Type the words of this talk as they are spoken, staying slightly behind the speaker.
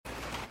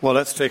Well,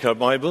 let's take our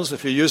Bibles.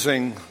 If you're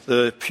using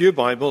the Pew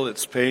Bible,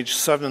 it's page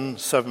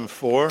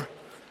 774,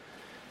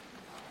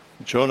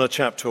 Jonah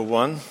chapter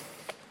 1.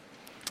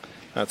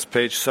 That's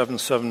page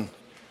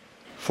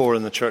 774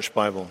 in the Church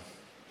Bible.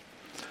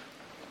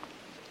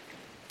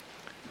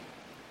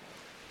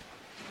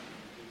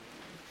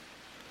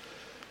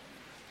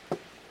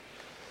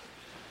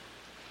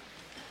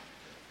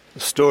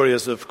 The story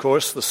is, of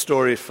course, the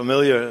story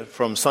familiar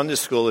from Sunday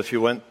school, if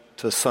you went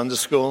to Sunday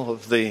school,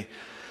 of the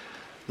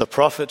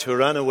prophet who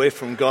ran away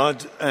from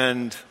God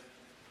and,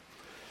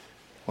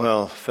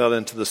 fell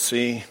into the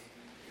sea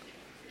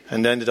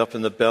and ended up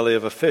in the belly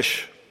of a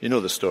fish. You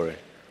know the story.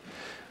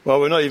 Well,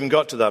 we've not even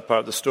got to that part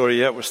of the story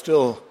yet. We're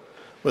still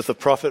with the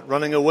prophet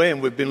running away,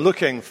 and we've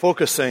been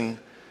focusing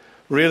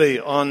really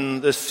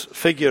on this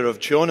figure of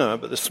Jonah.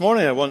 But this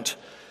morning I want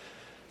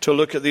to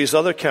look at these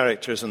other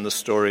characters in the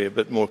story a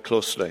bit more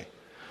closely.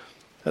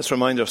 Let's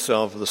remind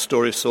ourselves of the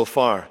story so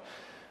far.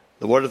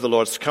 The word of the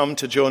Lord's come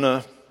to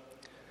Jonah.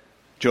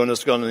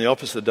 Jonah's gone in the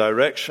opposite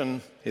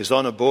direction. He's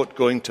on a boat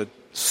going to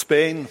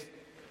Spain,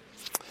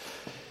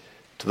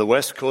 to the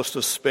west coast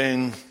of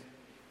Spain.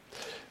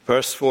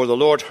 Verse 4, the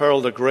Lord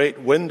hurled a great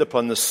wind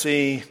upon the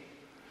sea.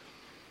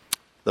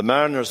 The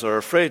mariners are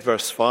afraid,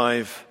 verse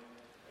 5.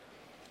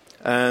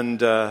 And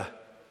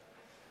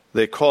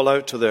they call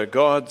out to their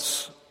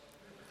gods,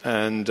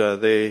 and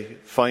they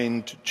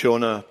find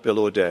Jonah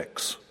below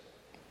decks.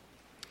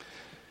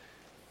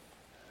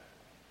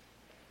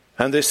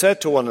 And they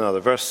said to one another,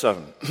 verse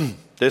 7,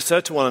 they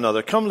said to one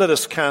another, come, let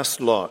us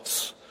cast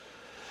lots,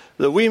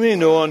 that we may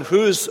know on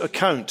whose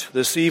account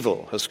this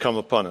evil has come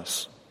upon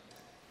us.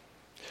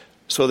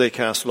 So they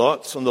cast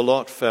lots, and the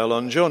lot fell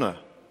on Jonah.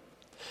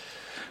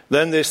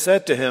 Then they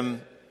said to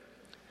him,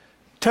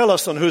 tell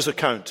us on whose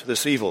account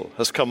this evil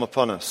has come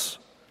upon us.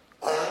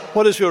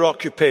 What is your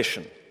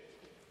occupation,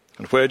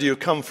 and where do you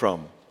come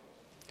from?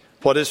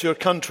 What is your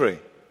country,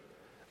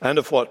 and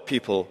of what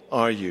people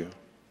are you?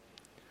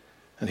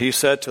 And he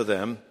said to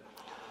them,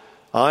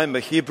 I am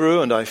a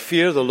Hebrew, and I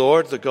fear the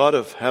Lord, the God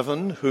of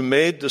heaven, who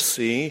made the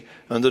sea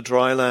and the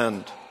dry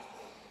land.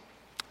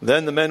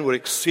 Then the men were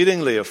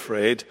exceedingly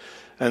afraid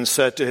and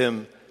said to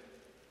him,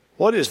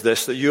 what is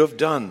this that you have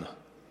done?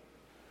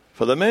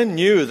 For the men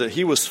knew that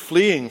he was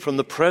fleeing from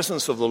the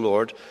presence of the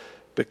Lord,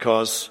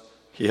 because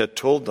he had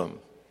told them.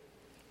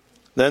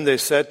 Then they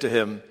said to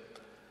him,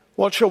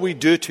 what shall we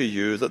do to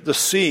you that the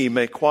sea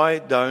may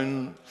quiet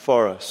down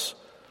for us?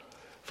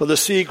 For the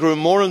sea grew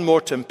more and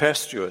more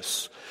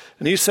tempestuous.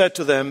 And he said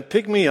to them,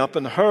 pick me up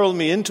and hurl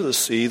me into the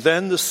sea,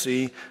 then the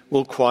sea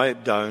will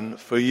quiet down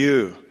for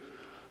you.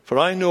 For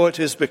I know it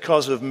is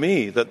because of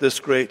me that this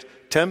great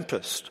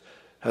tempest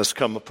has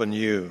come upon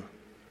you.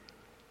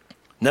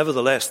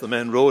 Nevertheless, the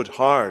men rowed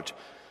hard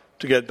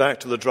to get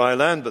back to the dry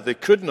land, but they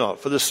could not,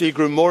 for the sea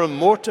grew more and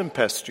more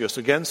tempestuous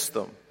against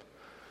them.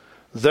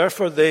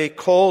 Therefore they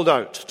called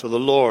out to the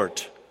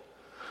Lord,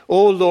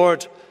 O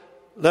Lord,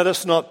 let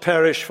us not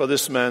perish for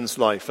this man's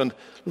life, and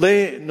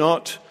lay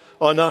not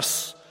on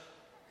us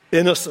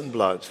innocent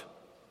blood.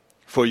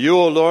 For you,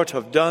 O Lord,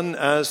 have done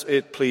as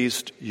it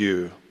pleased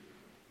you.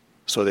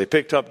 So they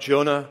picked up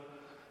Jonah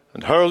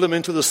and hurled him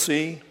into the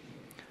sea,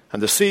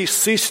 and the sea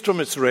ceased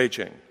from its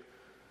raging.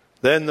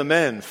 Then the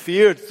men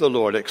feared the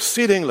Lord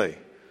exceedingly,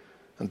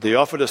 and they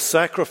offered a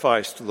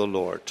sacrifice to the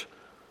Lord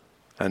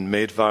and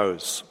made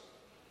vows.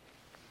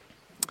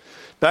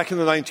 Back in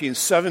the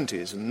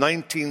 1970s, in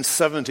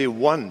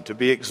 1971 to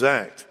be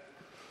exact,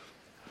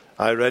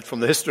 I read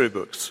from the history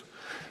books,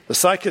 the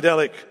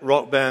psychedelic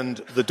rock band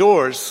The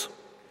Doors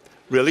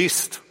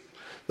released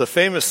the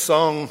famous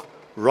song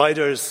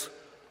Riders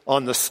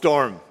on the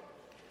Storm.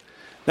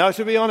 Now,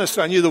 to be honest,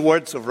 I knew the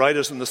words of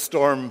Riders on the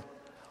Storm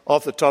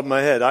off the top of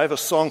my head. I have a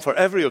song for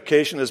every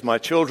occasion, as my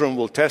children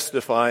will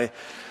testify,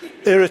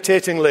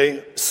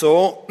 irritatingly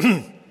so.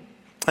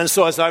 And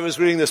so as I was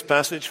reading this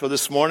passage for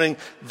this morning,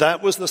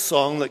 that was the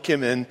song that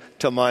came in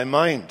to my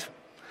mind.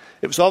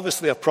 It was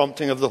obviously a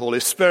prompting of the Holy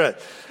Spirit,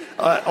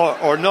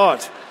 or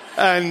not.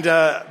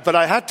 But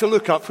I had to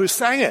look up who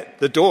sang it.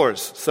 The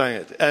Doors sang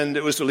it, and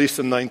it was released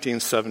in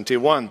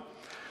 1971.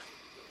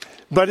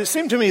 But it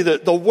seemed to me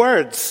that the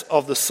words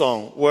of the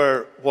song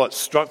were what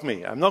struck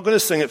me. I'm not going to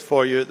sing it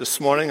for you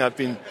this morning.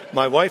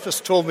 My wife has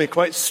told me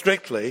quite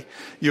strictly,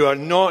 you are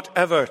not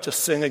ever to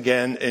sing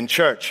again in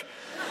church.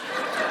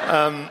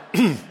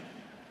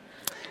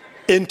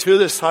 Into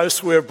this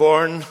house we're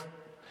born,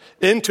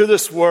 into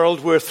this world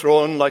we're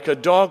thrown, like a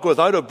dog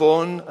without a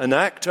bone, an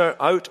actor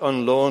out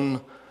on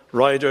loan,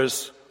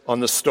 riders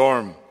on the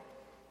storm.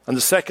 And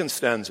the second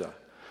stanza,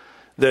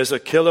 there's a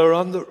killer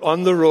on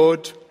the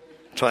road,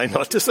 try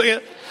not to sing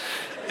it.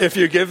 If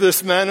you give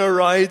this man a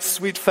ride,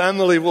 sweet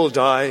family will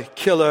die,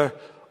 killer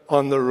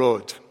on the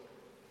road.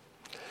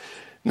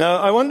 Now,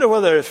 I wonder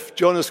whether if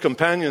Jonah's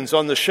companions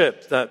on the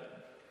ship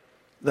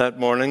that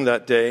morning,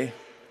 that day,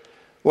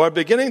 were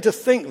beginning to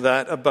think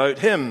that about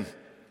him.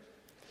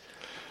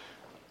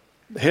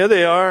 Here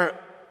they are,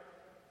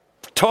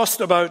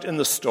 tossed about in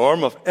the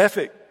storm of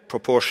epic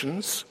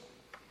proportions,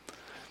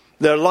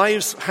 their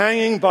lives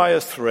hanging by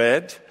a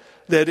thread,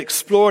 They'd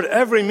explored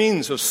every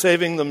means of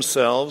saving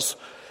themselves.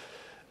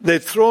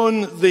 They'd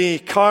thrown the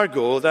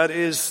cargo, that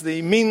is,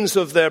 the means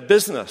of their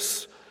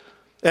business,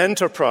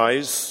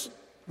 enterprise,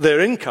 their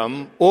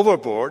income,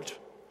 overboard.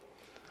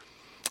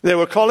 They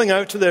were calling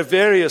out to their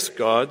various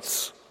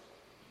gods.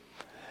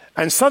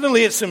 And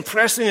suddenly it's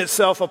impressing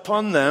itself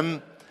upon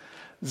them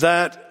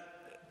that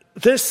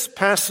this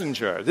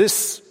passenger,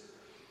 this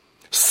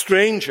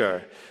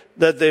stranger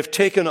that they've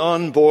taken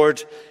on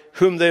board,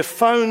 whom they've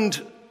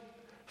found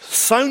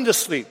sound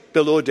asleep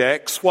below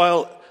decks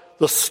while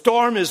the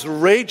storm is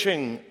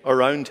raging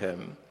around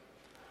him,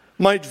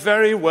 might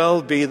very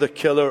well be the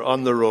killer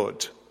on the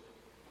road.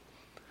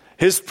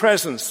 His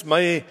presence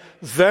may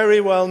very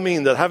well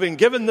mean that having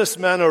given this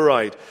man a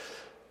ride,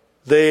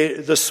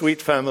 the Sweet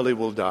family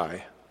will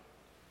die.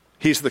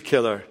 He's the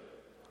killer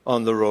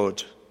on the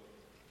road.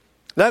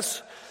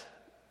 That's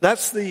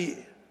the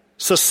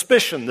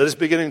suspicion that is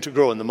beginning to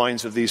grow in the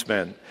minds of these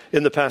men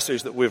in the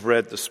passage that we've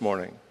read this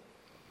morning.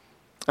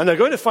 And they're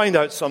going to find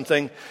out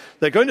something.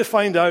 They're going to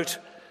find out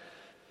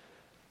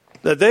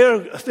that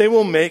they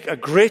will make a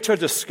greater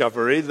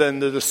discovery than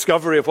the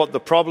discovery of what the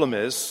problem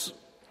is.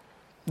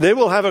 They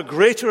will have a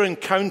greater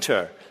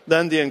encounter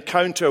than the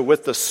encounter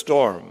with the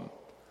storm.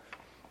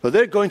 But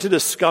they're going to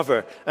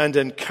discover and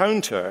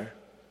encounter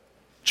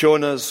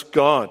Jonah's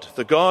God,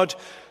 the God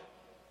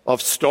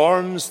of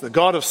storms, the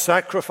God of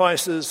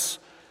sacrifices,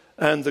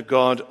 and the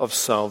God of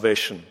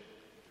salvation.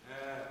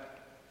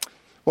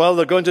 Well,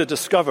 they're going to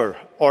discover,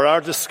 or are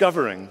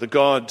discovering, the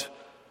God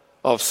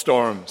of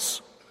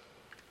storms.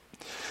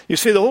 You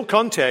see, the whole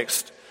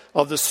context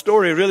of the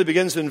story really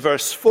begins in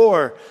verse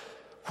 4,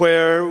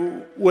 where,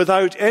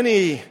 without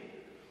any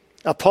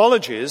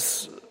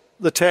apologies,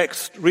 the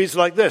text reads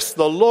like this: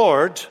 "The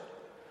Lord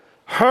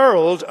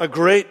hurled a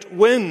great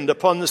wind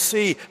upon the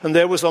sea, and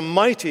there was a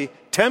mighty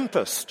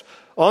tempest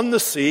on the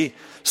sea,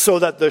 so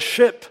that the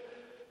ship,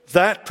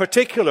 that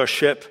particular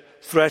ship,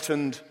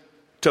 threatened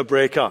to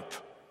break up."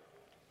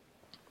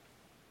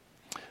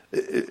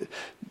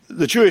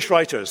 The Jewish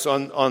writers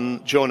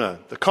on Jonah,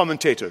 the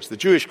commentators, the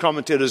Jewish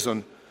commentators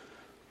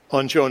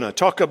on Jonah,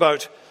 talk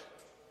about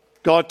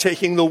God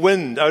taking the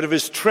wind out of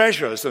his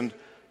treasures and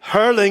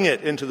hurling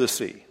it into the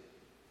sea.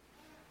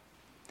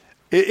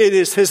 It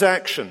is his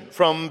action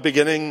from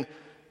beginning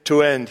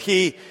to end.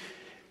 It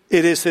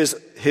is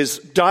his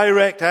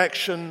direct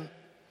action,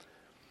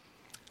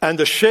 and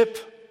the ship,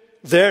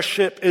 their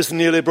ship, is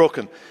nearly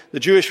broken. The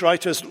Jewish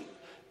writers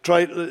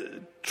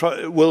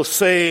will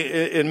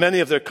say in many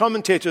of their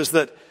commentators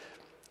that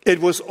it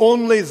was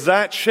only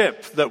that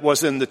ship that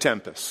was in the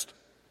tempest.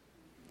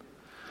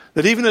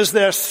 That even as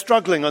they're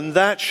struggling on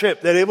that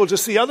ship, they're able to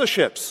see other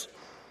ships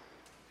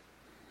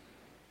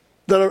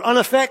that are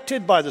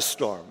unaffected by the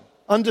storm,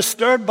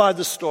 undisturbed by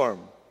the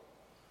storm.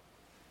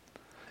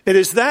 It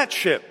is that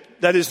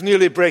ship that is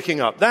nearly breaking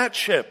up, that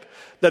ship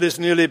that is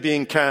nearly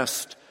being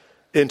cast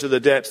into the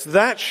depths,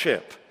 that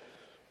ship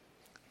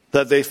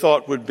that they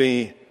thought would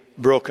be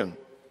broken.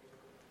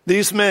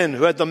 These men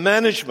who had the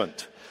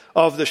management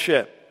of the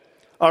ship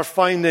are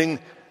finding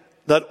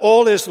that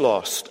all is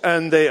lost,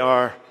 and they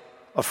are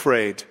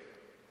afraid.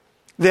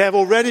 They have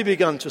already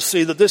begun to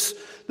see that this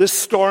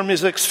storm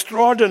is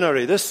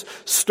extraordinary. This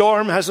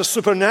storm has a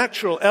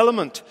supernatural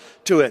element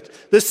to it.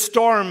 This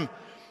storm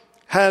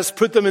has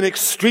put them in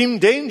extreme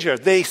danger.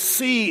 They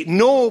see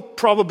no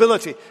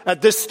probability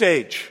at this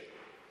stage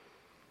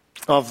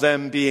of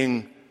them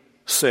being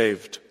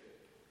saved.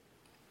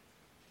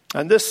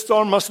 And this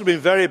storm must have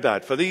been very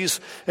bad for these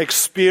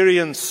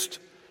experienced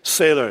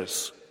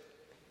sailors.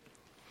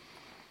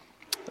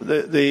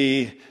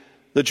 The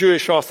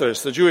Jewish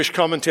authors, the Jewish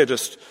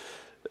commentators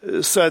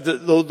said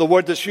that the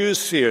word that's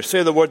used here,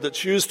 the word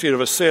that's used here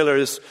of a sailor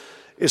is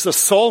a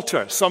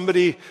salter,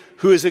 somebody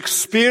who is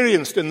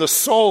experienced in the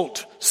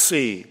salt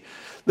sea.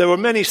 There were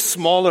many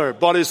smaller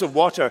bodies of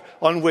water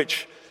on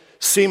which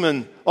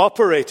seamen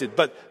operated,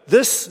 but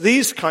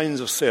these kinds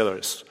of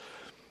sailors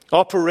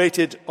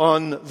operated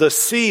on the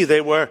sea.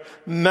 They were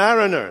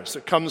mariners.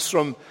 It comes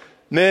from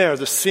mer,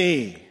 the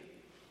sea.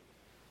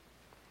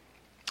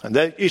 And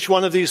then each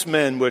one of these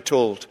men, we're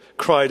told,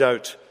 cried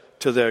out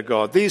to their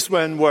God. These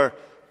men were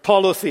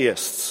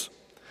polytheists.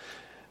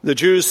 The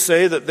Jews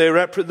say that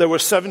there were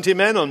 70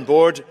 men on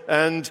board,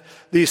 and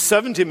these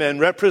 70 men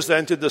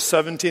represented the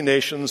 70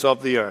 nations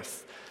of the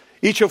earth,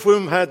 each of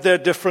whom had their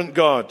different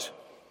god,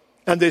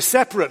 and they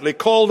separately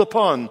called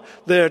upon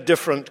their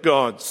different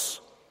gods.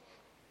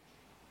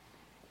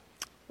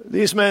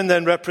 These men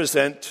then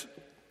represent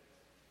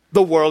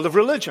the world of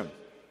religion.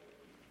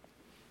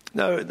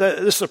 Now,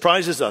 this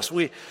surprises us.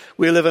 We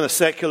live in a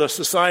secular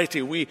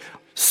society. We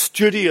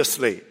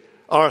studiously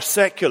are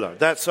secular.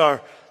 That's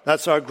our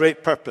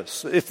great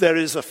purpose. If there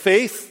is a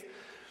faith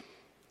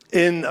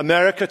in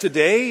America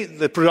today,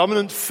 the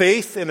predominant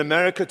faith in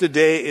America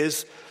today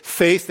is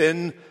faith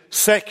in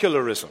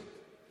secularism.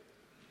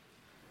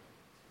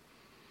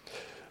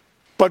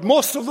 But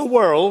most of the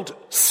world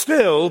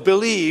still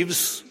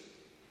believes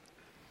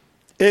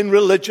in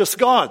religious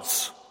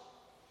gods.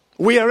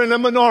 We are in a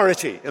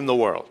minority in the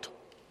world.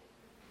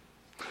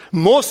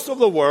 Most of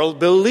the world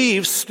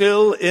believes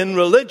still in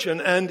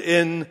religion and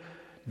in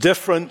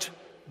different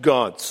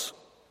gods.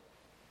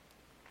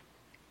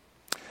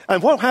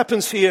 And what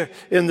happens here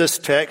in this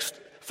text,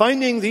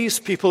 finding these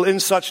people in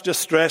such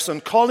distress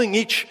and calling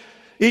each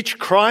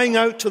crying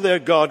out to their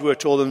God, we're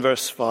told in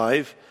verse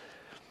 5,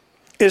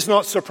 is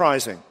not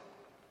surprising.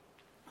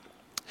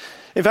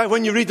 In fact,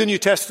 when you read the New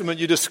Testament,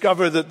 you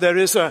discover that there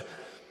is an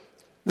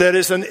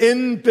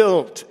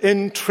inbuilt,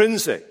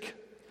 intrinsic,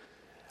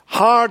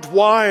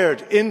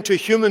 hardwired into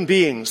human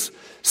beings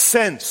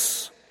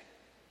sense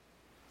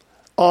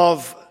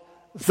of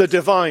the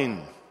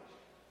divine.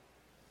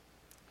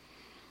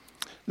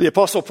 The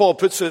Apostle Paul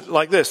puts it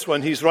like this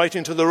when he's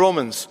writing to the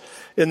Romans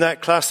in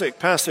that classic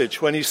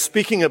passage when he's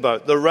speaking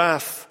about the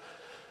wrath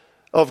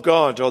of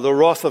God or the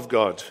wrath of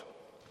God.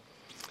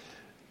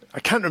 I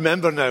can't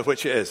remember now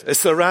which it is.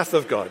 It's the wrath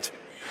of God.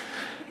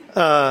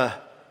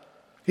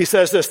 He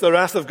says this, the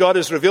wrath of God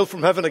is revealed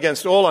from heaven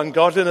against all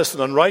ungodliness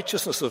and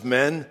unrighteousness of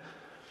men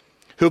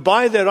who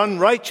by their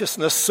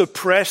unrighteousness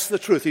suppress the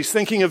truth. He's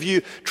thinking of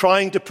you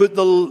trying to put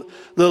the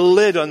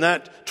lid on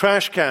that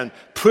trash can,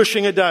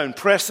 pushing it down,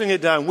 pressing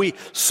it down. We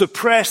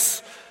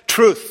suppress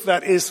truth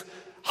that is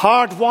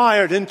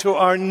hardwired into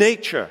our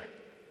nature.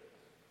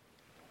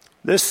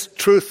 This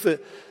truth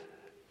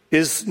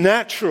is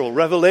natural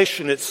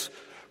revelation. It's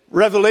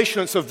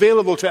revelation that's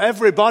available to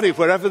everybody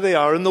wherever they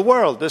are in the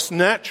world. This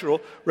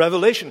natural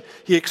revelation.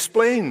 He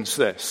explains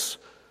this.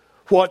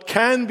 What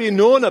can be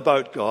known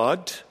about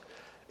God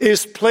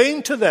is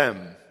plain to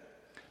them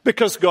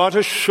because God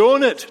has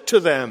shown it to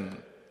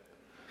them.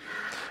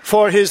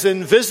 For his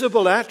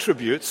invisible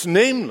attributes,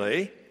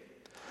 namely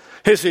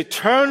his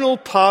eternal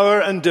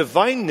power and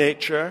divine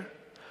nature,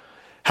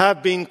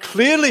 have been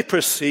clearly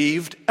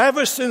perceived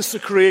ever since the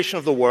creation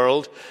of the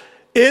world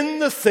in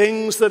the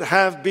things that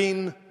have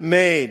been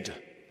made.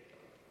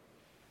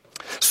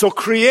 So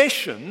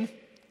creation,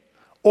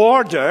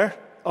 order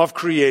of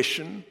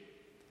creation,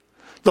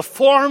 the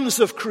forms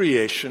of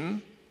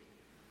creation,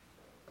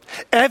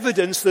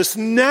 evidence this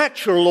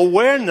natural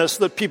awareness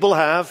that people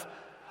have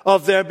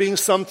of there being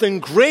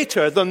something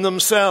greater than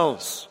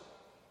themselves.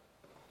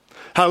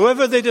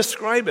 However they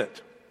describe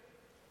it.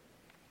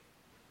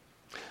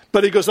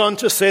 But he goes on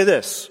to say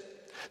this,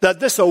 that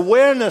this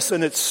awareness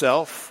in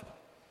itself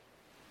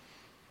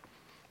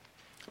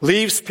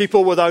leaves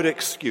people without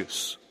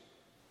excuse.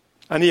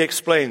 And he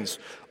explains,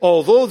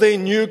 although they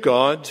knew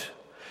God,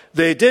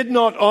 they did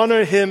not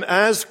honor him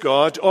as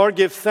God or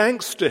give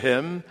thanks to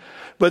him,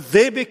 but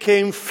they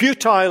became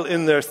futile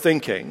in their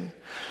thinking,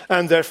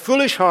 and their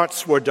foolish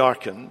hearts were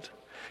darkened.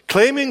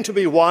 Claiming to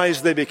be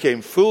wise, they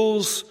became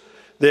fools.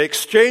 They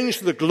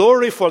exchanged the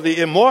glory for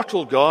the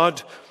immortal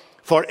God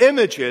for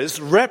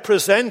images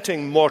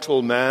representing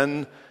mortal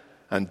man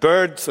and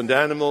birds and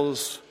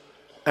animals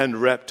and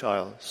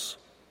reptiles.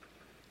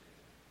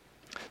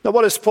 Now,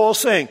 what is Paul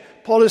saying?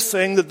 Paul is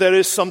saying that there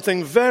is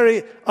something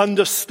very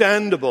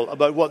understandable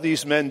about what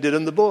these men did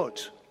in the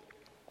boat.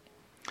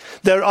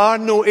 There are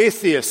no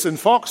atheists in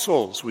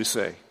foxholes, we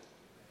say.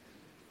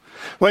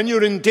 When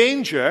you're in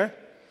danger,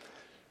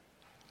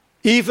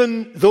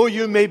 even though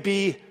you may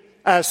be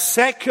as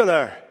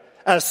secular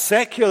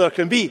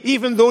can be,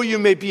 even though you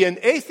may be an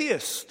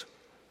atheist,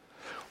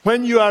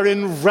 when you are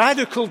in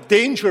radical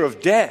danger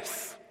of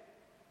death,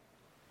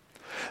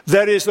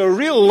 there is a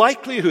real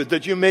likelihood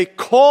that you may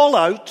call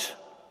out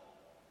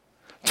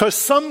to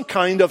some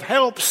kind of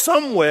help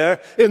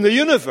somewhere in the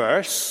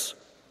universe,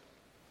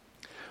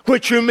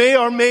 which you may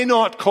or may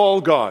not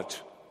call God.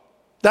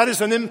 That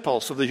is an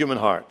impulse of the human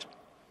heart.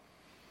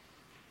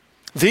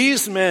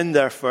 These men,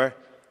 therefore,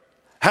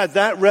 had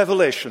that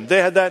revelation. They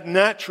had that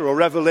natural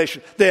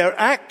revelation. They are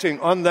acting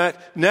on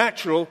that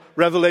natural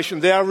revelation.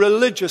 They are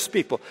religious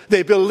people.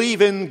 They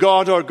believe in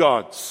God or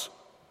gods.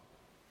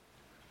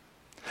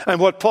 And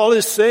what Paul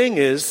is saying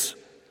is,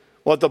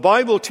 what the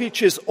Bible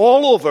teaches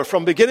all over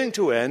from beginning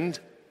to end,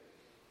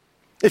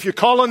 if you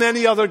call on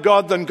any other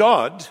God than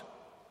God,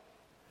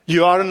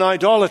 you are an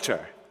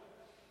idolater.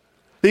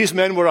 These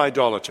men were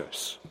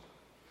idolaters.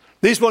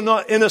 These were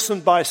not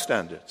innocent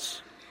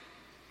bystanders.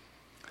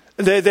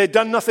 They'd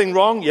done nothing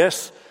wrong,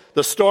 yes.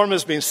 The storm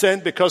has been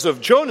sent because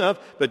of Jonah,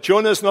 but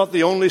Jonah is not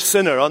the only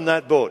sinner on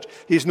that boat.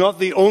 He's not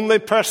the only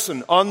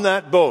person on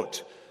that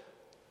boat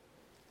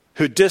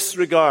who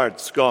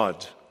disregards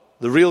God,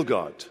 the real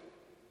God.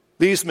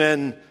 These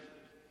men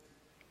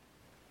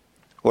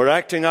were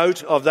acting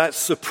out of that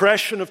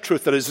suppression of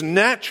truth that is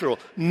natural,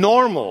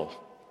 normal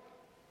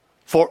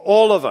for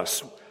all of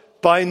us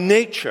by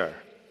nature.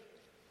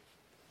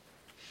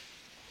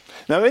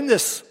 Now in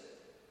this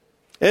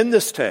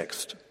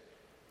text,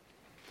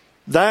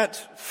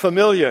 that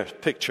familiar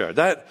picture,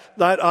 that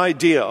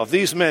idea of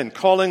these men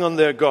calling on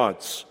their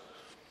gods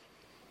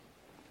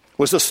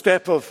was a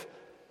step of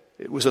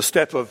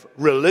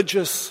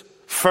religious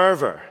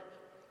fervor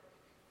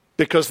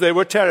because they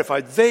were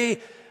terrified. They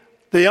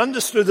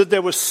understood that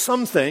there was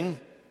something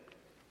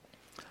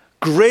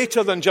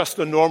greater than just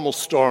a normal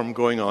storm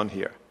going on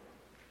here.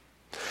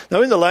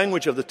 Now, in the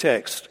language of the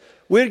text,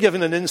 we're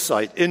given an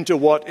insight into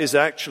what is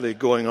actually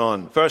going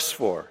on. Verse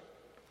 4.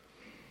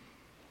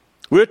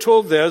 We're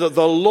told there that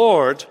the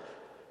Lord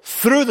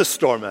threw the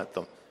storm at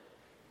them.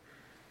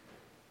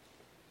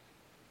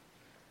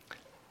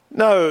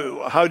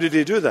 Now, how did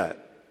he do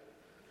that?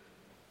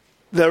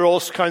 There are all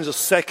kinds of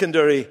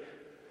secondary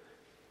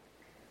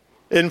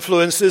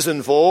influences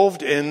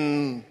involved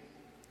in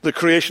the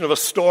creation of a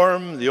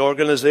storm, the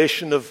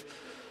organization of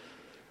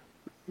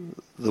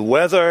the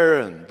weather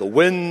and the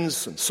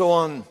winds and so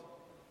on.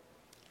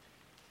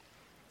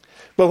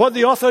 But what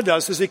the author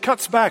does is he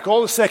cuts back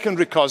all the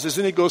secondary causes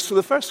and he goes to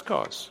the first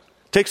cause.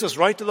 Takes us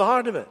right to the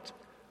heart of it.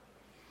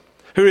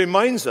 He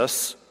reminds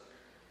us,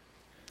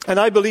 and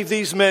I believe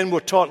these men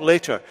were taught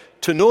later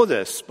to know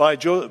this by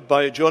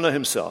Jonah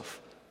himself.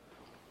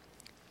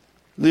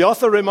 The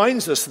author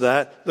reminds us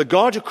that the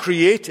God who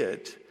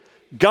created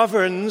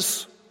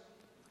governs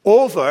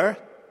over,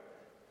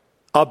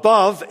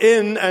 above,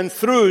 in, and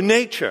through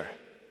nature.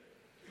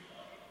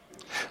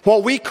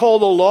 What we call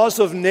the laws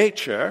of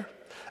nature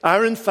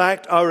are in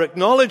fact our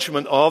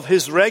acknowledgement of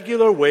his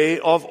regular way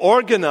of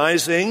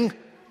organizing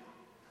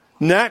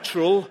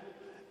natural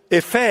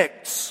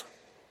effects.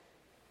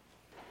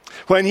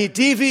 When he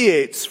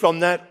deviates from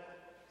that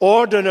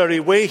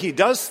ordinary way he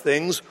does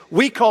things,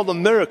 we call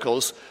them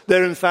miracles.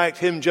 They're in fact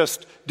him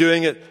just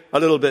doing it a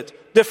little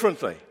bit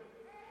differently.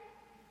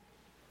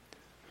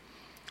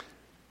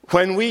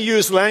 When we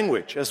use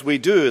language, as we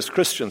do as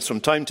Christians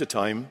from time to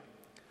time,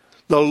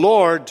 the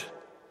Lord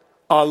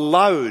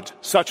allowed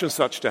such and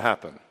such to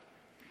happen,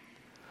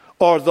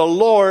 or the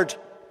Lord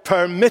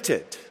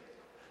permitted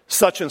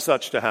such and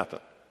such to happen.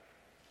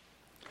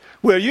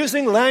 We're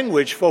using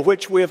language for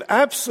which we have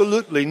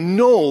absolutely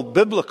no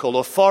biblical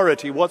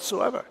authority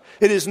whatsoever.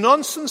 It is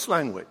nonsense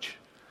language.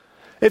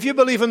 If you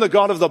believe in the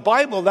God of the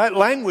Bible, that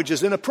language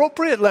is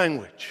inappropriate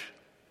language.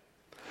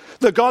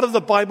 The God of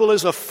the Bible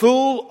is a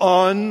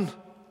full-on,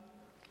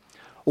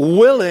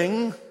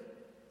 willing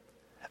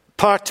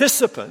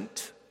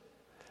participant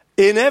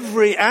in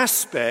every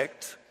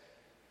aspect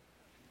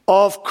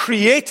of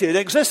created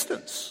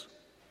existence.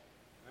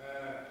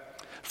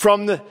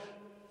 From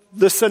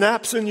the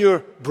synapse in your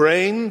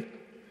brain,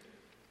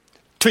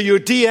 to your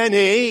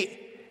DNA,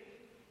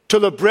 to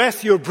the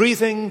breath you're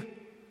breathing,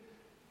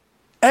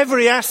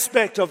 every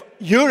aspect of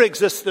your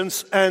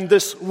existence and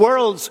this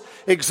world's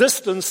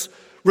existence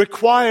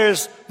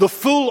requires the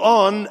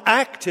full-on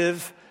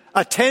active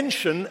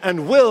attention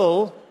and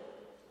will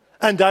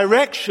and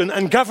direction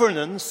and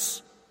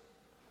governance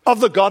of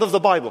the God of the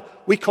Bible.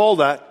 We call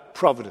that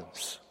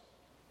providence.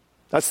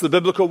 That's the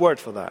biblical word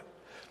for that.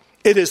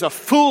 It is a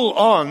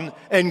full-on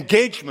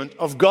engagement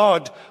of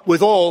God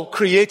with all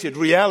created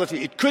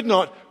reality. It could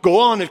not go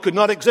on, it could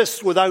not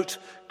exist without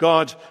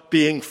God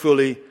being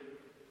fully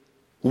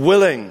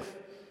willing.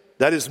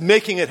 That is,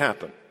 making it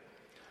happen,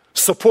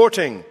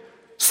 supporting,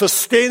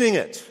 sustaining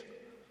it,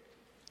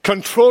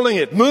 controlling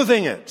it,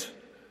 moving it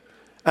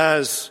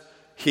as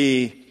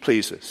he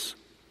pleases.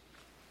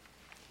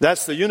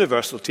 That's the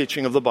universal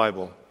teaching of the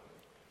Bible.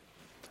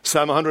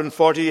 Psalm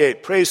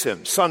 148, praise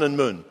him, sun and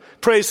moon.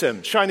 Praise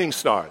him, shining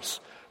stars.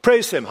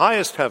 Praise him,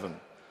 highest heaven.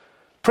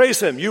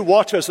 Praise him, you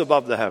waters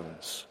above the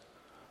heavens.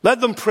 Let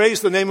them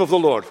praise the name of the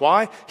Lord.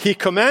 Why? He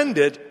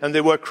commanded, and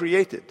they were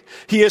created.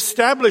 He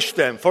established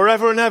them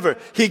forever and ever.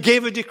 He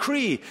gave a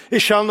decree. It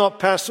shall not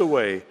pass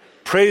away.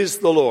 Praise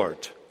the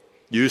Lord,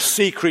 you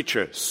sea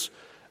creatures,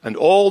 and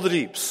all the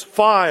deeps,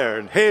 fire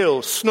and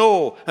hail,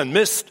 snow and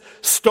mist,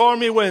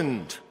 stormy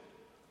wind,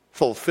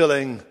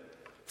 fulfilling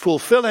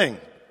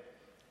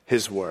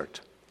his word.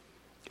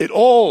 It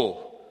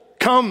all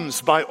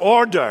comes by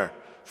order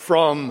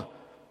from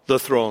the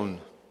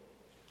throne.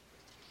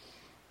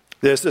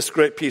 There's this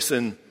great piece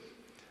in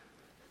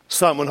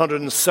Psalm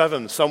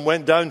 107. Some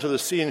went down to the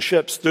sea in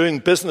ships, doing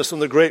business on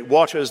the great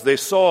waters. They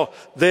saw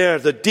there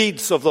the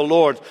deeds of the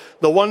Lord,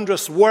 the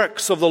wondrous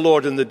works of the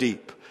Lord in the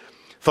deep.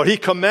 For he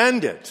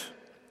commanded,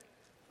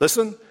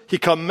 listen, he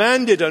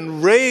commanded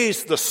and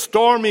raised the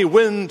stormy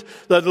wind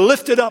that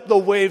lifted up the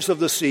waves of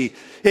the sea.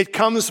 It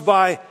comes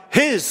by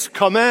his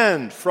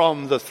command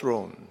from the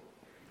throne.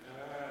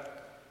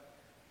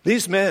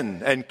 These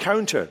men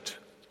encountered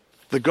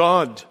the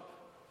God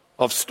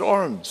of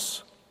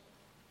storms,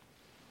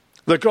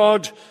 the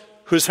God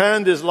whose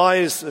hand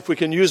lies, if we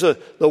can use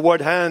the word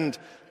hand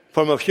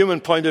from a human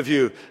point of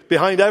view,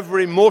 behind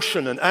every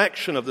motion and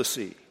action of the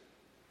sea,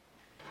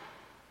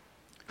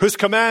 whose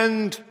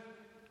command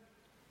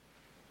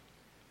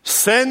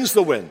sends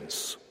the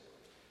winds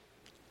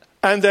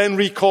and then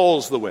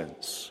recalls the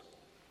winds.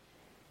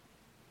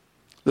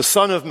 The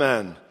Son of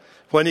Man,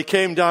 when he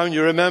came down,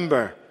 you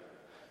remember,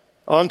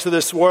 onto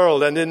this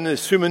world and in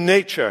his human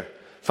nature,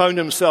 found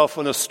himself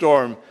in a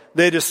storm.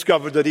 They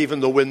discovered that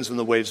even the winds and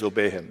the waves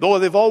obey him, though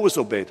they've always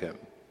obeyed him.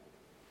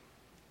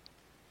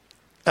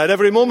 At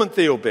every moment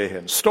they obey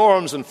him.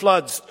 Storms and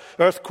floods,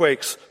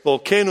 earthquakes,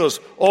 volcanoes,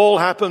 all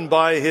happen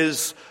by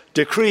his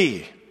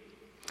decree.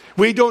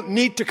 We don't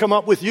need to come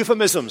up with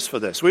euphemisms for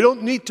this. We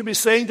don't need to be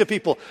saying to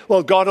people,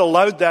 well, God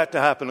allowed that to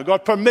happen, or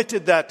God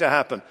permitted that to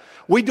happen.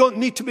 We don't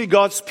need to be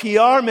God's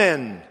PR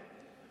men.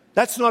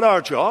 That's not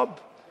our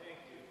job.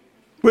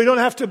 We don't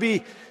have to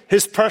be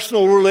his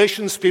personal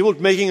relations people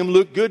making him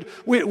look good.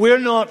 We're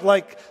not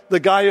like the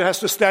guy who has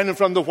to stand in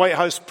front of the White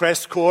House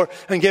press corps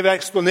and give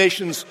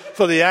explanations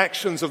for the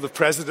actions of the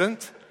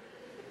president.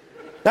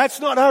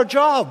 That's not our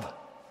job.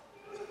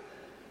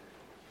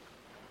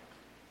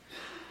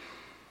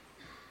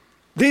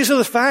 These are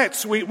the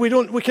facts.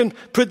 We can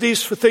put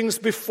these things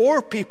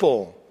before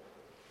people.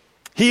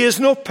 He is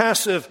no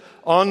passive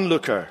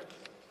onlooker.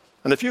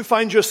 And if you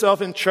find yourself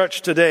in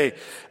church today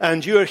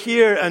and you're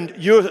here and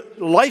your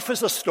life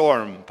is a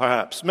storm,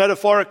 perhaps,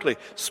 metaphorically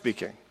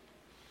speaking,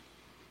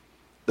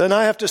 then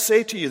I have to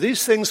say to you,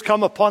 these things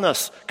come upon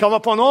us, come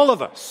upon all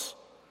of us.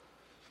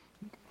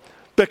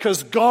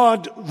 Because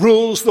God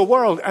rules the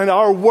world, and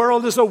our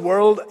world is a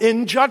world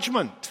in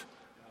judgment.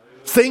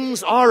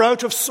 Things are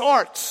out of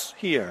sorts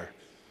here.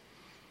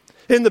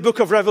 In the book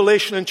of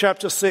Revelation in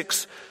chapter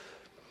 6,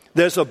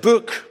 there's a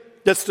book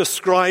that's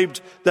described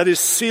that is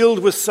sealed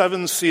with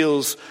 7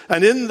 seals.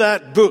 And in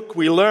that book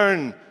we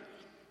learn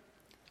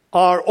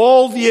are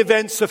all the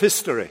events of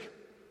history.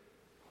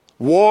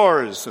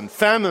 Wars and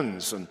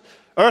famines and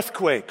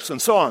earthquakes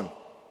and so on.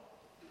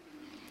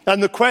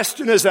 And the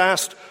question is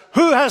asked,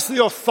 who has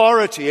the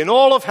authority in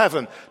all of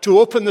heaven to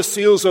open the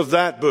seals of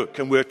that book?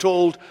 And we're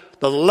told,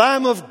 the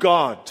Lamb of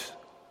God,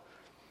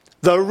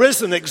 the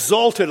risen,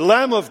 exalted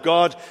Lamb of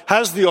God,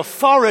 has the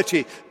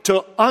authority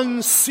to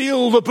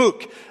unseal the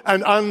book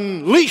and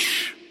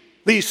unleash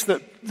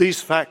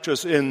these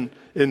factors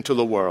into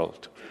the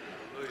world.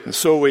 And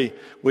so we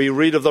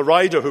read of the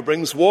rider who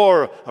brings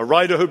war, a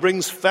rider who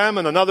brings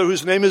famine, another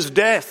whose name is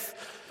death.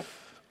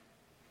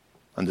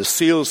 And the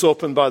seals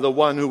opened by the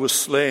one who was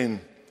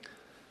slain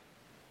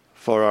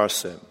for our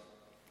sin.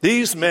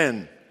 These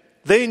men,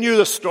 they knew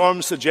the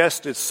storm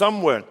suggested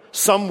somewhere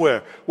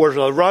were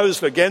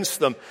aroused against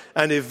them,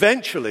 and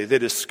eventually they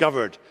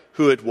discovered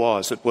who it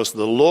was. It was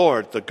the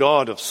Lord, the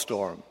God of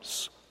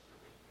storms.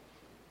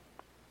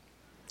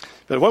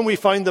 But when we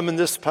find them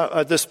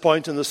at this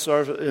point in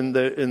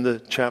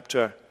the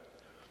chapter,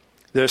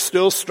 they're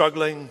still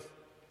struggling.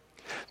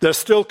 They're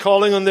still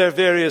calling on their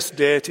various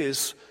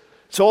deities.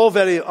 It's all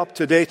very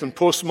up-to-date and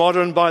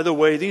postmodern, by the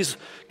way. These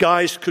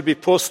guys could be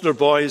poster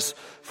boys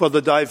for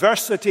the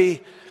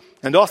diversity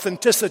and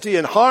authenticity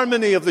and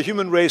harmony of the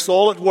human race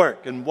all at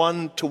work and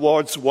one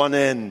towards one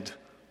end.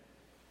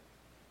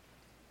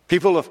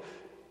 People of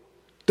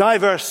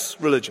diverse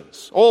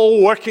religions,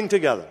 all working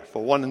together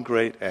for one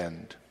great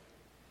end.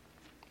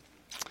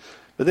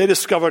 But they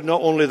discovered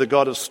not only the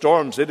God of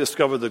storms, they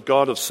discovered the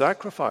God of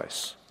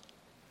sacrifice.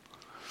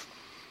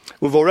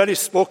 We've already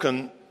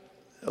spoken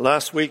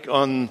last week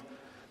on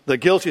the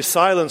guilty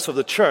silence of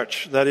the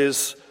church that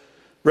is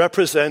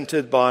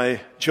represented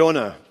by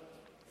Jonah.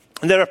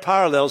 And there are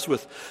parallels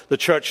with the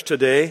church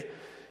today,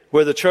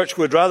 where the church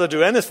would rather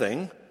do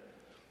anything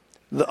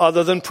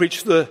other than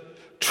preach the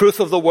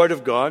truth of the Word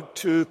of God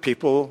to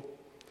people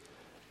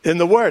in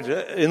the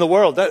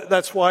world.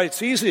 That's why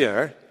it's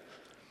easier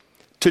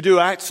to do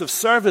acts of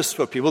service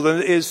for people than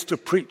it is to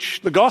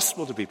preach the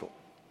gospel to people.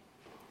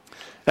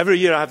 Every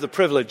year I have the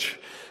privilege,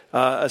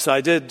 as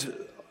I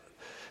did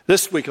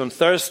this week on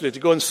Thursday, to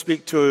go and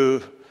speak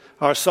to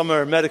our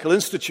Summer Medical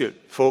Institute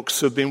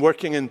folks who've been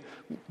working in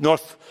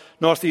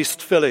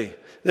northeast Philly.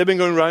 They've been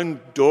going around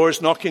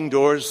doors, knocking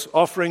doors,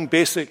 offering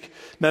basic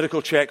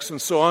medical checks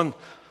and so on,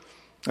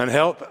 and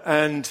help.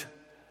 And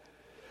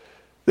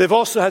they've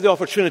also had the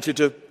opportunity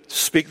to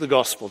speak the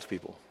gospel to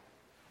people.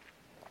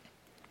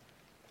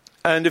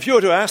 And if you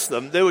were to ask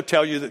them, they would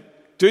tell you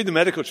that doing the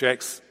medical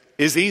checks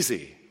is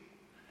easy.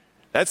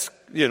 That's,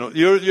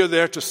 you're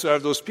there to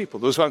serve those people.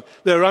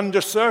 They're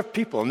underserved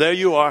people, and there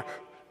you are.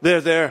 They're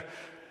there,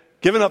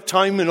 giving up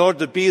time in order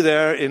to be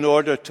there, in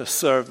order to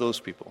serve those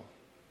people.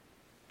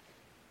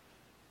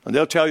 And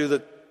they'll tell you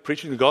that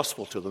preaching the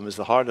gospel to them is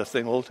the harder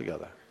thing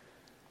altogether.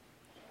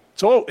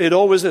 So it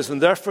always is,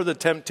 and therefore the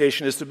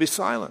temptation is to be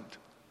silent.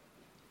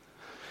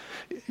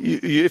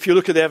 If you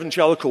look at the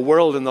evangelical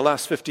world in the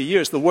last 50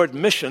 years, the word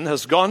mission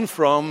has gone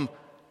from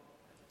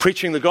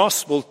preaching the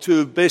gospel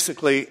to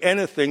basically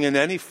anything in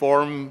any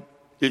form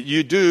that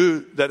you do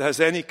that has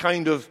any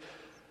kind of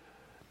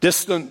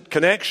distant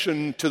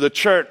connection to the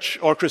church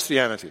or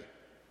Christianity.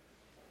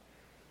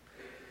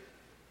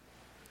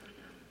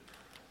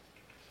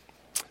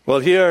 Well,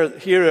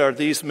 here are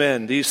these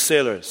men, these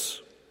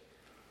sailors,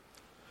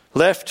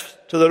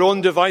 left to their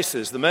own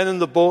devices, the men in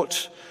the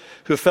boat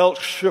who felt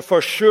for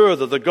sure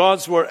that the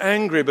gods were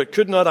angry but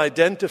could not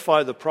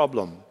identify the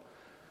problem,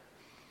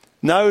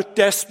 now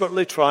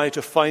desperately try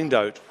to find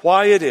out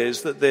why it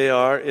is that they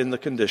are in the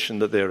condition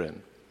that they're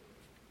in.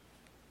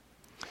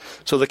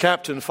 So the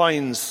captain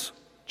finds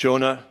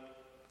Jonah,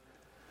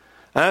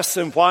 asks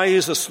him why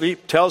he's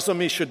asleep, tells him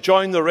he should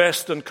join the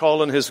rest and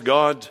call on his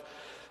God.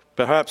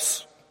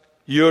 Perhaps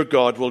your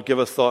God will give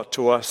a thought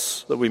to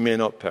us that we may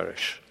not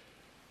perish.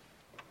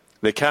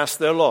 They cast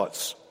their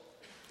lots.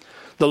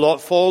 the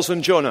lot falls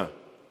on Jonah.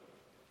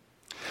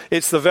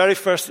 It's the very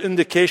first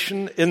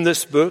indication in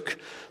this book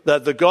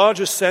that the God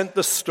who sent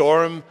the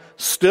storm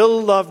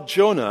still loved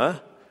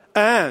Jonah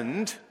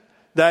and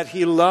that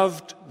he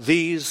loved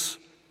these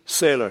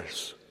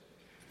sailors.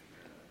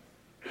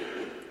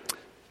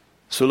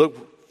 So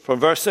look, from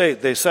verse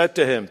 8, they said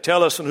to him,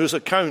 "Tell us on whose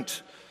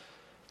account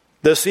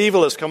this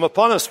evil has come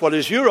upon us. What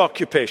is your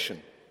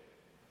occupation?"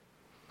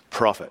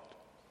 "Prophet."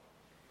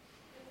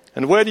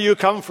 "And where do you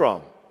come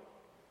from?"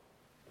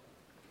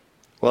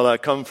 "Well, I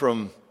come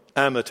from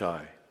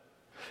Amittai."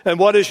 "And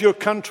what is your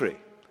country?"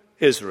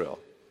 "Israel."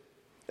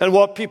 "And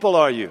what people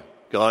are you?"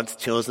 "God's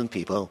chosen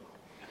people."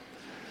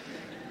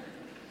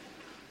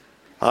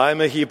 "I am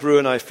a Hebrew,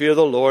 and I fear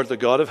the Lord, the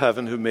God of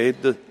heaven, who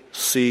made the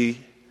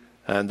sea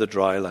and the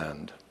dry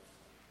land."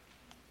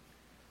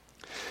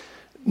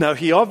 Now,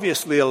 he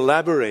obviously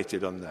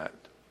elaborated on that.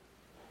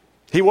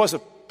 He was a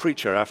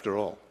preacher, after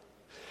all.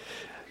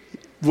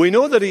 We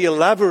know that he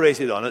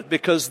elaborated on it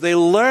because they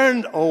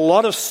learned a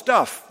lot of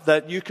stuff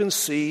that you can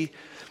see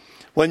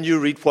when you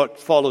read what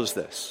follows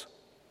this.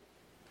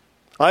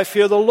 I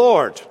fear the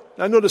Lord.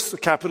 Now notice the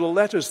capital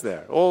letters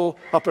there, all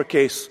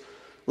uppercase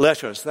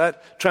letters.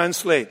 That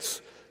translates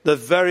the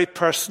very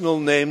personal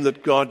name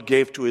that God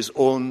gave to his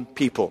own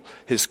people,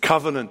 his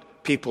covenant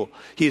people.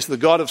 He's the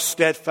God of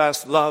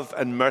steadfast love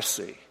and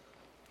mercy.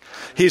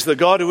 He's the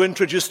God who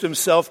introduced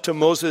himself to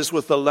Moses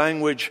with the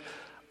language,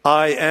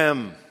 I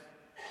am.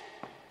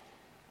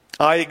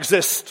 I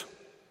exist.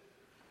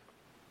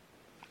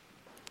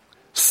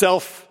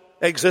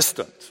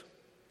 Self-existent.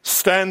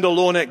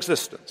 Stand-alone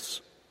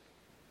existence.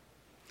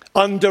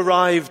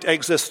 Underived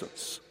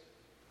existence.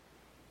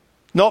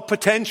 Not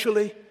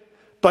potentially,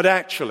 but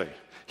actually.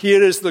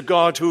 Here is the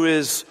God who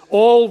is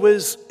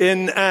always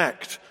in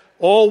act,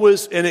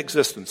 always in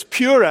existence.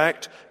 Pure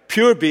act,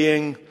 pure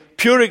being,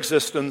 pure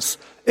existence,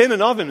 in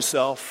and of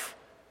himself.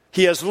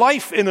 He has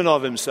life in and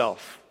of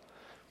himself.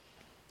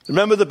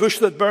 Remember the bush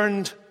that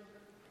burned?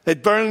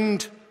 It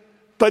burned,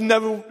 but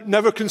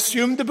never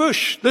consumed the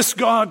bush. This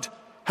God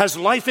has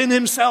life in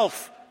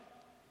himself.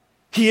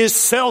 He is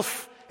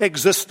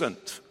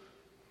self-existent.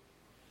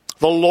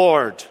 The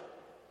Lord.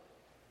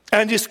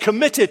 And is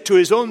committed to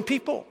his own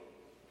people.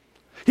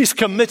 He's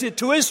committed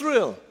to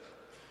Israel.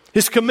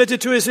 He's committed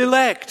to his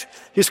elect.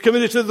 He's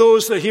committed to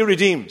those that he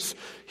redeems.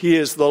 He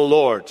is the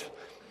Lord.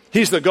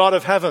 He's the God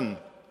of heaven.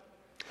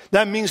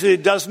 That means that he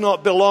does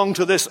not belong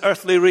to this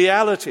earthly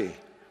reality.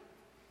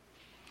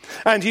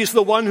 And he's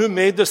the one who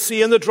made the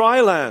sea and the dry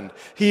land.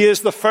 He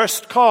is the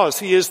first cause.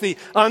 He is the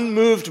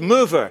unmoved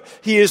mover.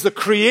 He is the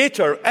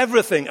creator of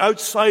everything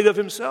outside of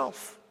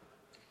himself.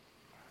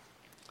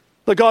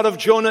 The God of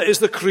Jonah is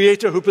the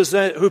creator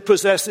who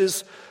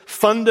possesses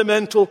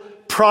fundamental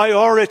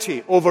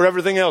priority over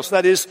everything else.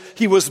 That is,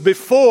 he was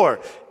before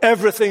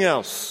everything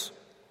else.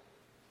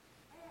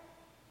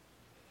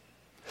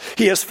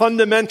 He has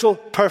fundamental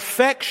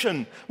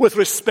perfection with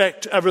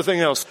respect to everything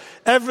else.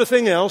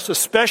 Everything else,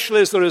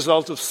 especially as the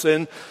result of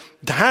sin,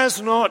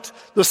 has not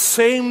the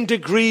same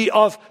degree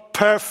of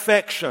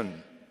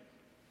perfection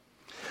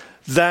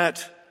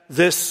that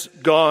this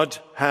God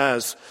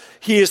has.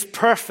 He is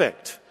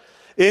perfect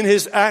in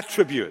his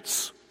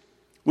attributes.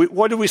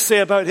 What do we say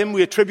about him?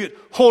 We attribute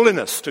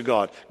holiness to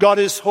God. God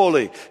is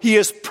holy. He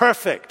is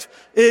perfect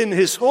in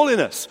his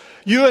holiness.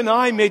 You and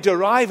I may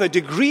derive a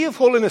degree of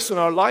holiness in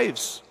our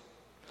lives,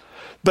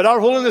 but our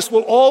holiness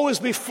will always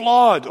be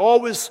flawed,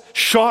 always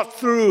shot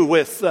through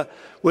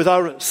with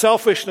our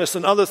selfishness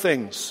and other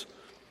things,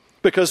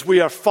 because we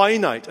are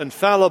finite and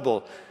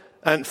fallible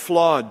and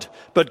flawed.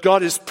 But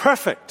God is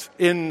perfect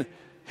in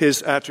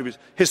his attributes.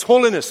 His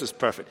holiness is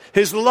perfect.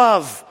 His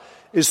love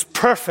is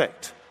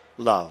perfect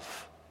love.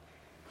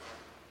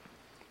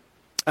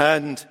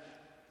 And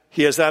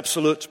he has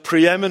absolute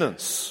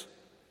preeminence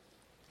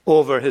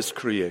over his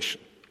creation.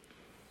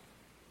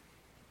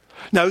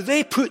 Now,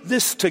 they put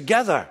this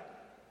together.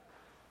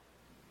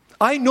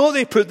 I know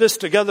they put this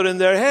together in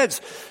their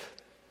heads.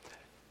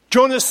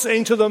 Jonah's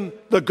saying to them,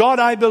 the God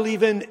I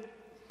believe in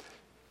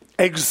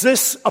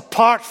exists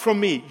apart from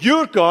me.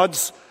 Your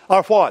gods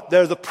are what?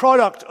 They're the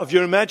product of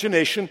your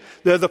imagination.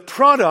 They're the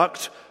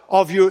product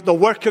of the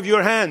work of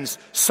your hands.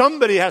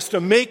 Somebody has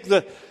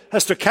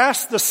to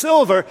cast the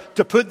silver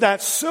to put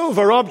that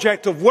silver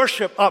object of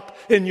worship up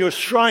in your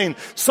shrine.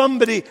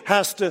 Somebody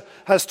has to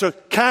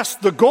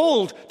cast the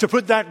gold to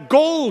put that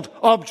gold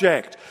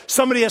object.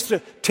 Somebody has to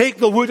take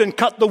the wood and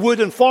cut the wood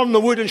and form the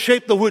wood and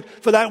shape the wood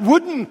for that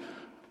wooden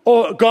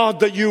God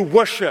that you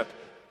worship.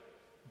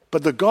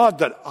 But the God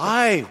that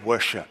I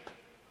worship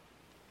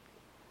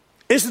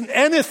isn't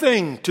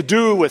anything to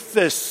do with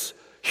this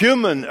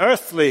human,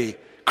 earthly,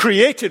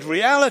 created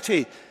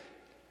reality.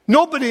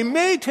 Nobody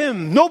made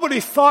him. Nobody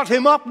thought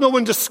him up. No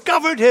one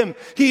discovered him.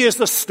 He is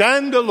the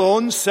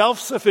standalone,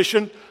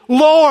 self-sufficient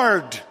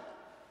Lord.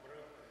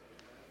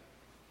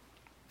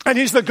 And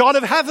he's the God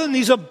of heaven.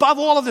 He's above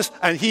all of this.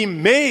 And he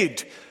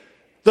made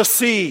the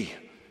sea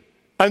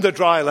and the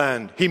dry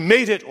land. He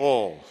made it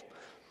all.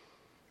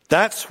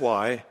 That's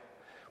why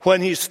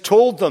when he's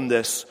told them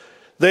this,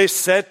 they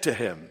said to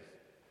him,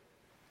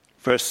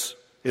 Verse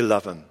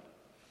 11.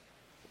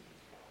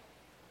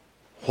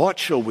 What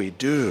shall we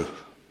do?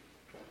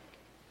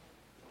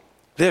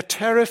 They're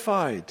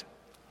terrified.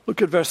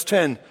 Look at verse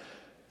 10.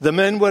 The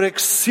men were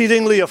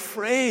exceedingly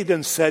afraid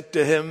and said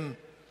to him,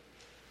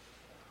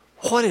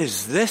 what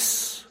is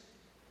this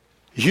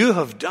you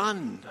have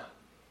done?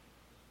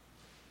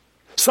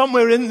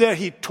 Somewhere in there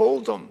he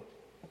told them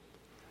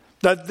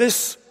that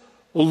this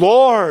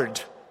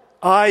Lord,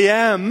 I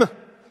am,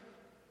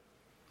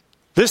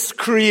 this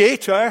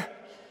creator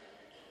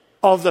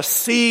of the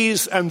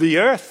seas and the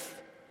earth,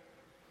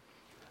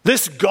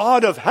 this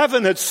God of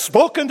heaven had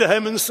spoken to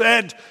him and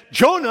said,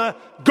 Jonah,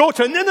 go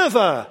to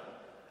Nineveh.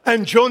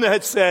 And Jonah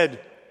had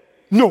said,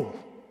 no.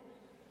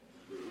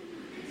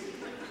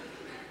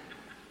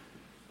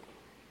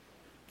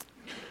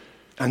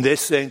 And they're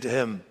saying to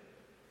him,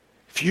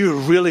 if you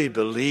really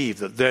believe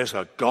that there's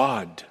a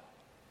God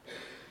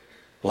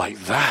like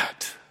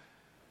that,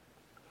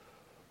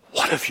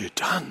 what have you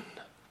done?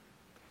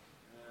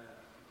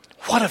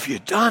 What have you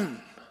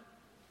done?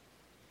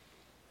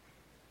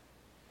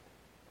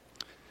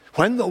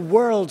 When the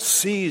world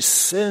sees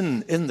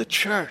sin in the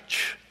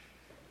church,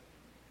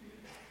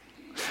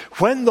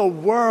 when the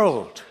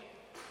world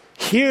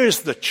hears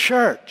the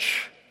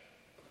church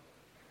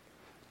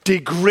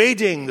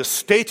degrading the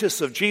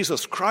status of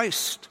Jesus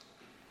Christ,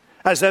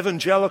 as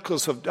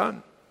evangelicals have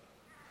done,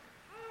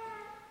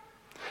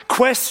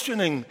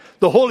 questioning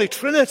the Holy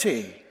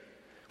Trinity,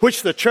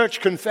 which the church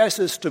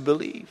confesses to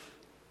believe,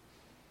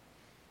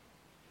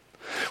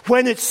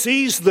 when it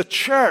sees the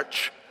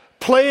church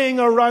playing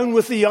around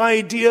with the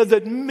idea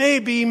that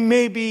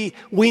maybe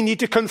we need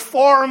to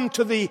conform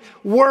to the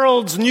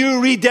world's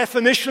new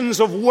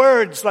redefinitions of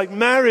words like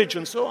marriage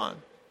and so on.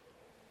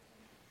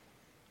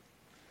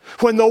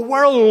 When the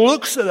world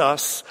looks at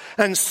us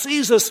and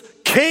sees us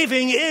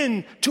caving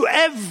in to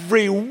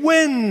every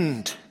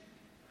wind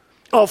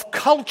of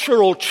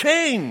cultural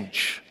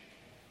change,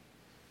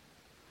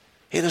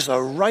 it is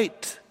a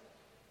right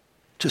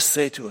to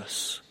say to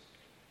us,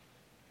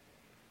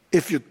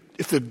 if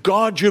the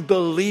God you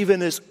believe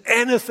in is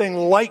anything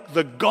like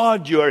the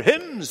God your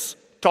hymns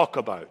talk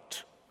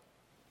about,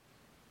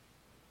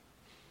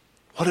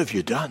 what have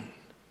you done?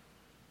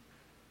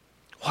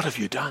 What have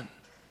you done?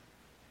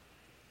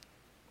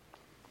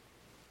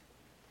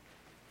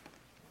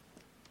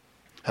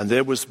 And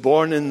there was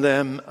born in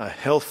them a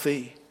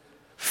healthy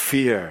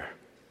fear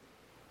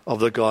of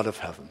the God of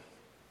heaven.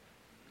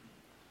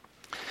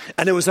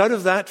 And it was out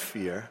of that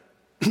fear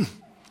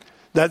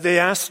that they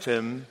asked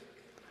him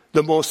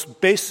the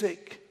most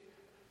basic,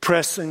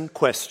 pressing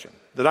question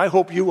that I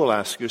hope you will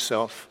ask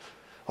yourself,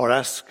 or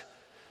ask,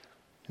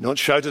 don't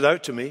shout it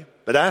out to me,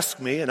 but ask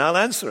me and I'll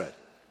answer it.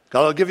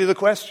 I'll give you the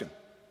question.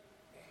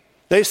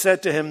 They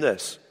said to him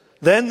this.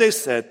 Then they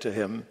said to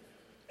him,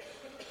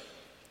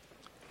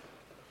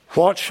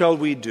 what shall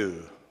we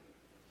do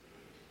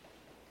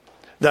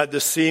that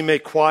the sea may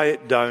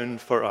quiet down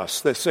for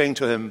us? They're saying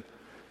to him,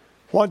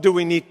 what do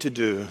we need to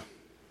do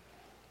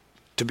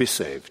to be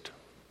saved?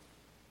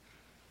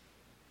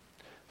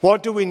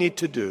 What do we need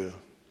to do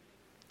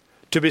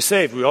to be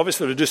saved? We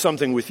obviously have to do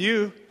something with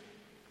you.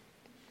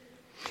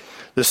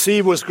 The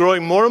sea was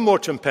growing more and more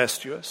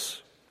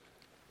tempestuous.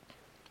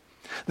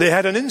 They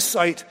had an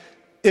insight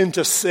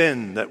into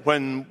sin, that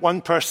when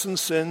one person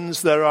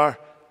sins, there are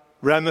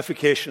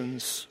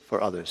ramifications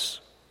for others.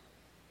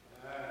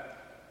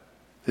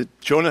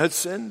 Jonah had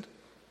sinned.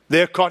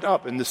 They're caught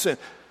up in the sin.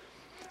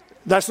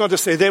 That's not to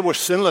say they were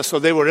sinless or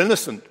they were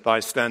innocent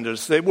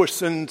bystanders. They were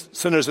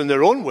sinners in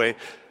their own way.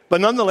 But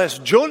nonetheless,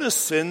 Jonah's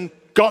sin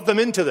got them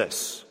into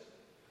this.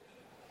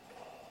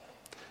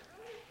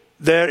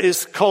 There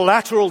is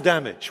collateral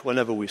damage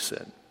whenever we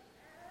sin.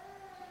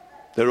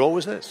 There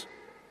always is.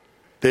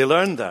 They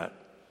learned that.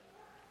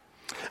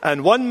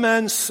 And one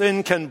man's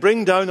sin can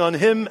bring down on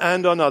him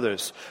and on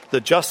others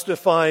the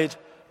justified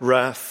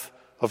wrath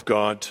of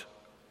God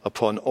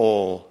upon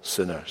all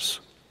sinners.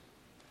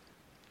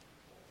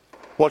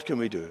 What can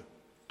we do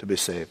to be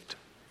saved?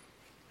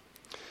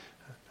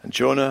 And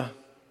Jonah,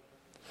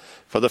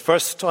 for the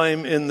first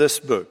time in this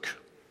book,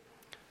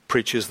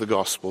 preaches the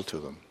gospel to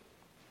them.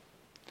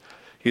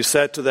 He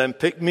said to them,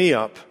 pick me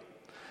up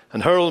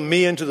and hurl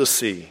me into the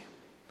sea.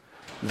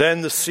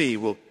 Then the sea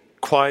will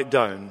quiet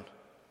down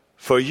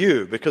for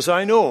you, because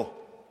I know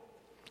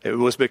it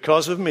was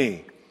because of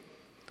me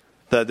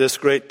that this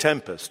great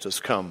tempest has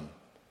come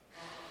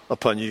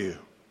upon you.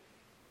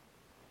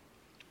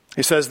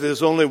 He says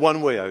there's only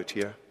one way out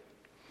here.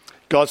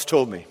 God's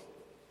told me.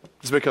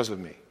 It's because of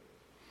me.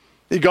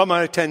 He got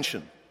my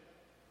attention,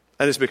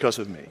 and it's because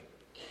of me.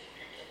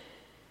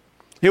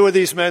 Here were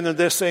these men, and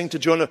they're saying to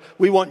Jonah,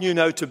 we want you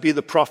now to be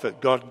the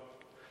prophet God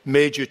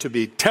made you to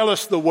be. Tell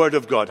us the word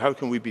of God. How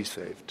can we be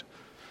saved?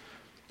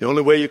 The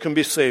only way you can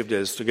be saved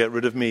is to get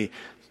rid of me.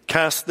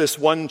 Cast this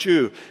one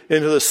Jew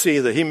into the sea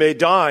that he may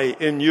die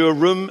in your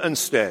room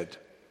instead.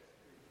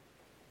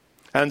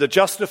 And the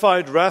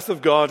justified wrath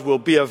of God will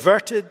be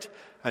averted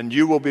and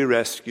you will be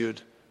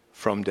rescued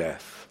from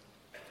death.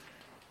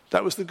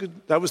 That was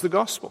the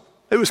gospel.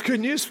 It was good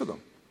news for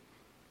them.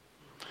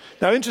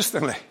 Now,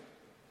 interestingly,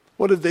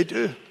 what did they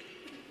do?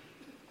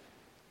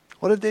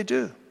 What did they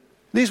do?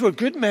 These were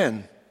good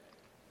men.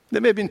 They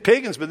may have been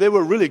pagans, but they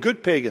were really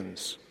good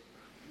pagans.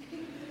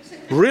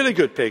 Really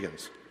good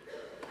pagans.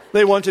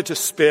 They wanted to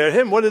spare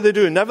him. What did they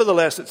do?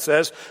 Nevertheless, it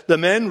says, the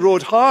men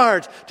rowed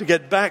hard to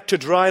get back to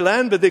dry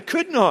land, but they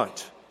could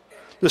not.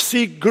 The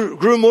sea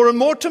grew more and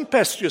more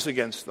tempestuous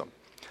against them.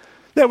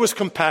 There was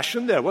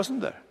compassion there,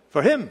 wasn't there,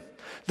 for him?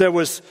 There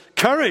was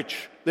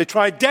courage. They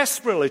tried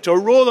desperately to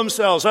row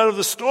themselves out of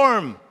the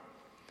storm.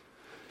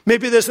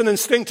 Maybe there's an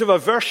instinctive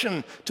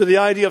aversion to the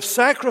idea of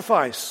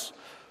sacrifice.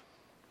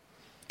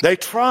 They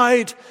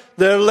tried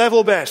their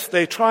level best.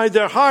 They tried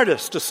their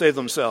hardest to save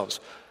themselves.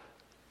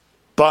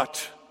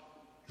 But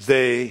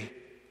they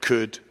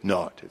could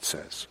not, it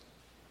says.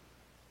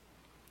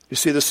 You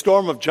see, the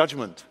storm of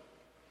judgment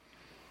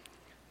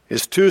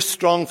is too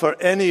strong for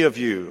any of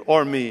you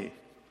or me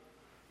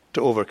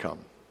to overcome.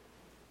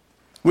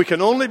 We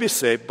can only be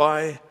saved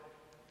by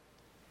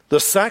the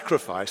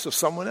sacrifice of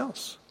someone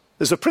else.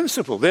 There's a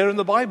principle there in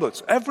the Bible.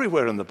 It's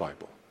everywhere in the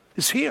Bible.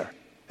 It's here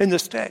in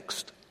this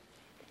text.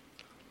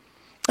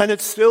 And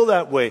it's still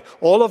that way.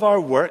 All of our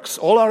works,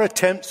 all our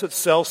attempts at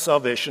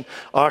self-salvation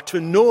are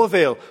to no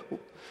avail.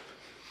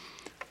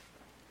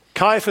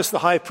 Caiaphas the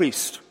high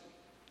priest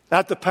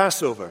at the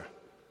Passover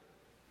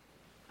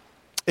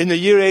in the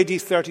year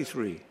AD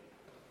 33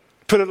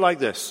 put it like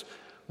this: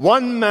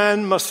 one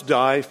man must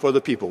die for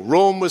the people.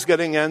 Rome was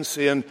getting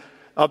antsy and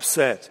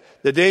upset.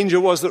 The danger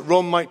was that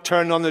Rome might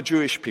turn on the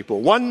Jewish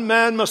people. One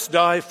man must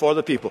die for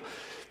the people.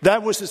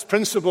 That was his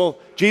principle.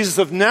 Jesus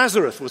of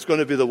Nazareth was going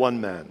to be the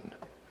one man.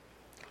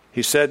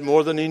 He said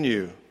more than he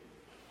knew.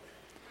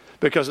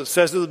 Because it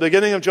says at the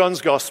beginning of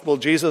John's Gospel,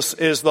 Jesus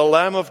is the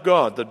Lamb of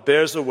God that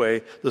bears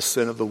away the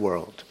sin of the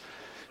world.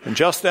 And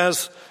just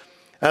as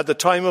at the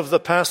time of the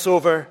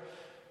Passover,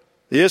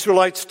 the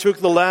Israelites took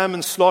the lamb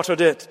and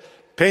slaughtered it,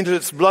 painted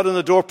its blood on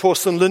the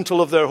doorposts and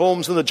lintel of their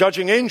homes, and the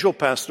judging angel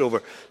passed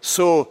over,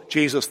 so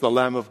Jesus, the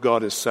Lamb of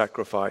God, is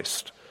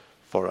sacrificed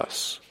for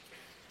us.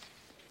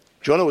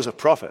 Jonah was a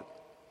prophet.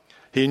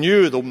 He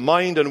knew the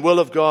mind and will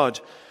of God,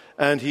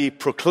 and he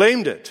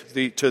proclaimed it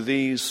to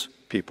these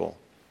people.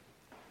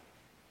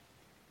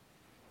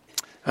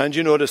 And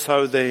you notice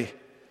how they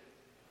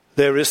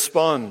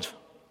respond.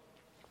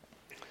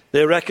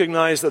 They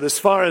recognize that as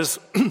far as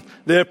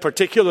their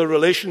particular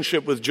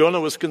relationship with Jonah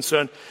was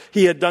concerned,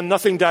 he had done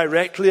nothing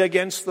directly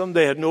against them.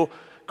 They had no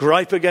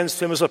gripe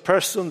against him as a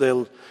person. They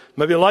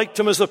maybe liked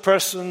him as a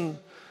person.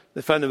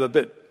 They found him a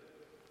bit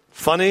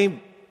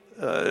funny,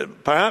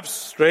 perhaps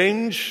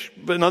strange,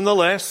 but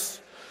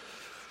nonetheless,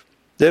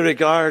 they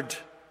regard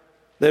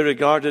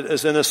it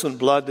as innocent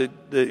blood.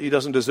 He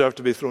doesn't deserve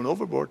to be thrown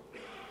overboard.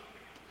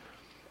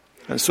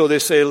 And so they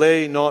say,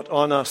 lay not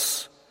on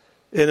us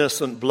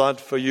innocent blood,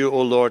 for you,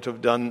 O Lord,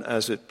 have done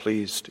as it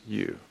pleased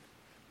you.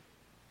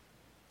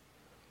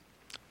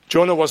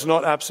 Jonah was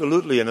not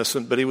absolutely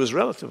innocent, but he was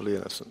relatively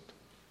innocent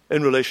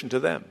in relation to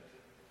them.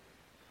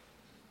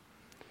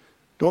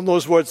 Don't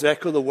those words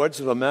echo the words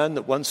of a man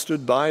that once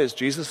stood by as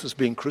Jesus was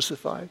being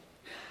crucified?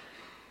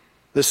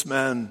 This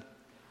man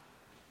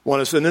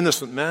was an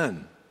innocent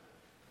man.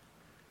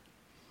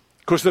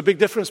 Of course, there's a big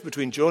difference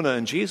between Jonah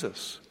and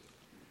Jesus.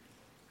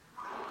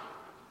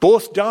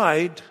 Both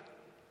died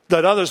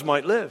that others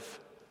might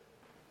live.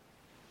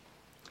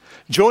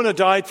 Jonah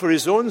died for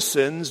his own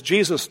sins.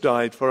 Jesus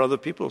died for other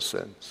people's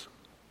sins.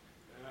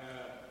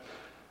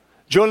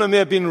 Jonah may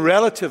have been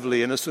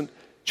relatively innocent.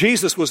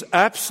 Jesus was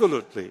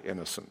absolutely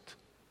innocent.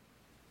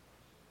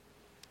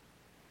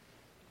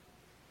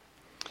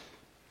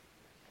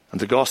 And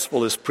the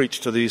gospel is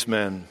preached to these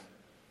men.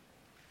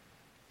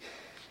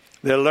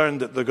 They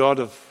learned that the God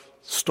of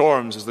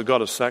storms is the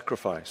God of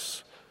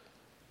sacrifice.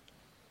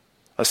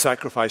 A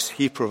sacrifice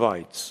he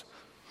provides.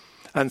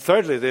 And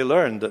thirdly, they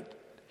learned that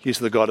he's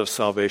the God of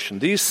salvation.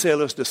 These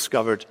sailors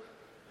discovered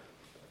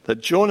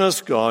that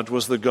Jonah's God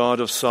was the God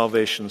of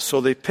salvation.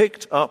 So they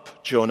picked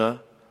up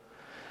Jonah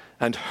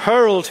and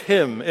hurled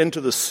him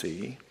into the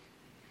sea,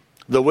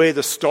 the way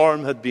the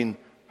storm had been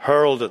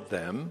hurled at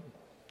them.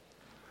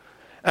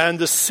 And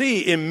the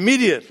sea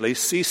immediately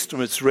ceased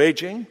from its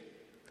raging.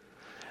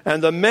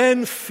 And the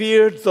men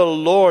feared the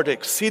Lord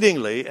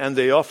exceedingly, and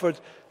they offered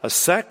a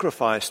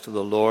sacrifice to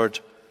the Lord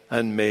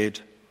and made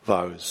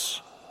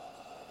vows.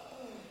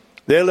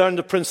 They learned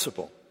the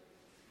principle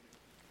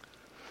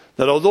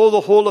that although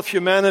the whole of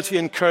humanity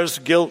incurs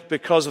guilt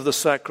because of the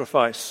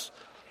sacrifice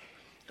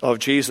of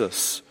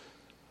Jesus,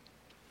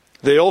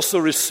 they also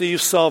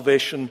receive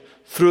salvation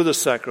through the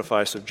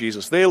sacrifice of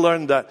Jesus. They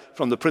learned that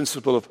from the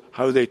principle of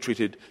how they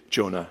treated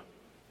Jonah.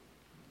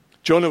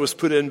 Jonah was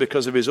put in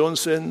because of his own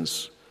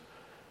sins,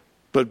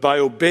 but by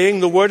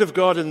obeying the word of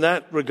God in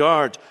that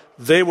regard,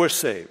 they were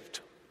saved.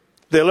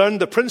 They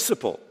learned the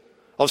principle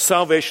of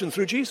salvation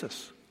through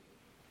Jesus.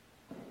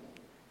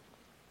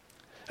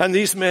 And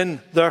these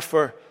men,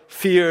 therefore,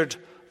 feared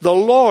the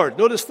Lord.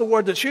 Notice the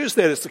word that's used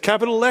there. It's the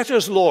capital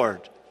letters,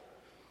 Lord.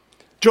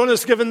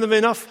 Jonah's given them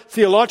enough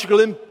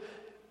theological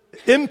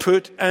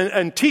input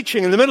and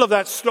teaching in the middle of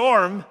that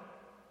storm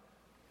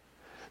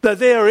that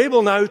they are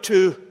able now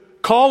to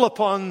call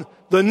upon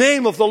the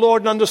name of the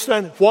Lord and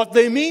understand what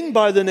they mean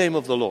by the name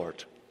of the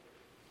Lord.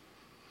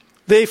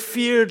 They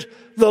feared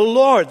the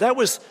Lord.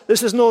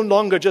 This is no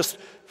longer just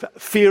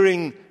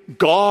fearing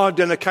God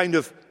in a kind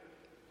of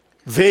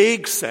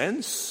vague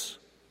sense,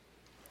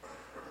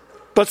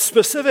 but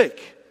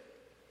specific.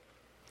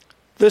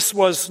 This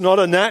was not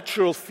a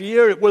natural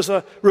fear, it was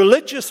a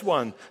religious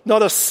one,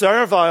 not a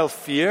servile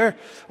fear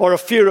or a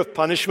fear of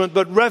punishment,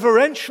 but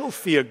reverential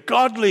fear,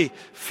 godly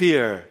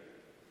fear.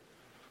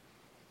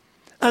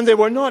 And they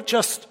were not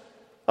just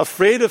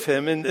afraid of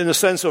him in the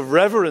sense of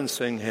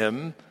reverencing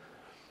him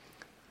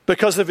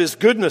because of his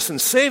goodness in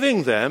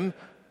saving them.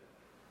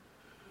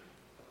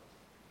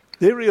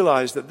 They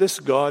realized that this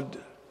God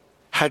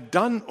had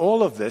done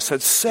all of this,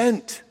 had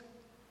sent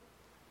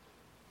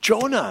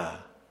Jonah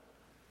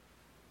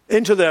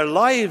into their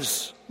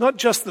lives, not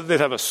just that they'd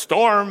have a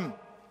storm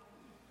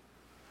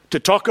to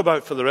talk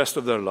about for the rest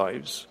of their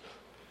lives,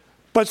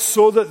 but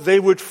so that they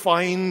would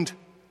find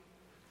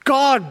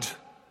God.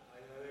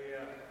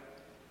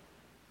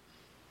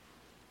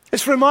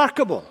 It's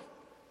remarkable.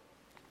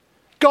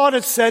 God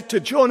had said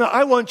to Jonah,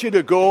 I want you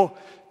to go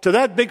to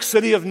that big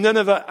city of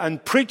Nineveh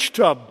and preach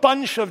to a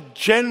bunch of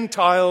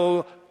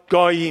Gentile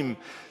goyim.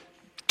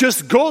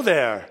 Just go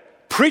there,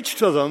 preach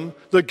to them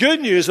the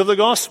good news of the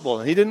gospel.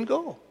 And he didn't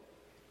go.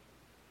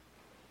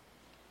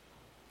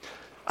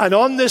 And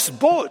on this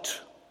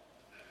boat,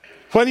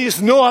 when he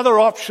has no other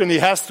option, he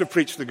has to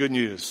preach the good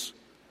news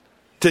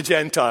to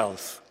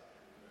Gentiles.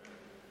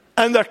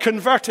 And they're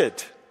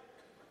converted.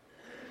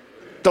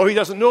 Though he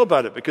doesn't know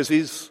about it because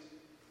he's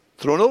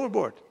thrown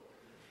overboard.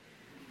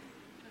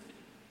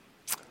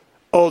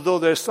 Although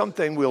there's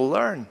something we'll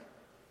learn.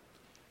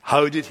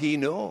 How did he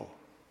know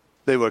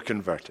they were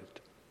converted?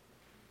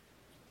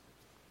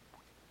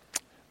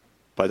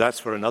 But that's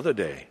for another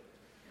day.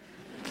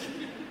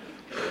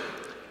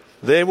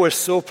 They were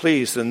so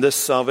pleased in this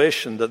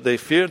salvation that they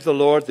feared the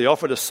Lord. They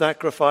offered a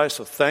sacrifice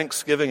of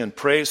thanksgiving and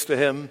praise to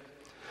him.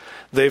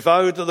 They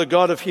vowed that the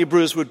God of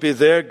Hebrews would be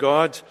their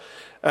God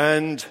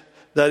and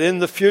that in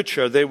the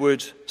future they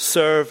would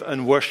serve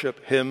and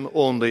worship him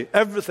only.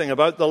 Everything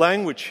about the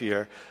language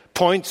here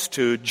points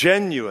to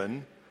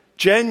genuine,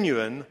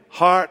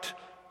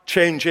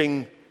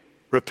 heart-changing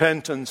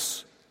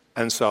repentance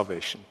and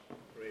salvation.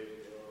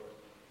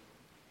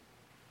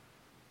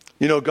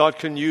 You know, God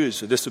can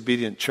use a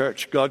disobedient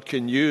church. God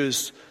can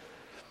use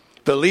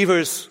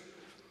believers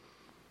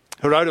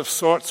who are out of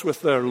sorts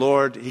with their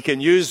Lord. He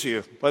can use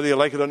you, whether you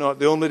like it or not.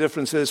 The only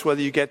difference is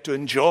whether you get to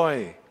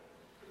enjoy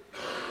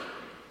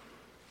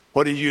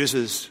what he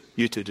uses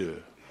you to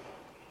do.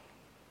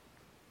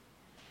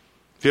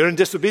 If you're in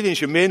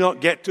disobedience, you may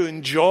not get to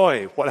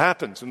enjoy what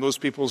happens in those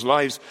people's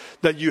lives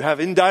that you have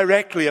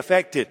indirectly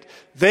affected.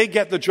 They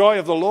get the joy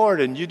of the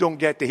Lord and you don't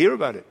get to hear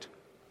about it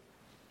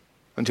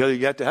until you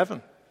get to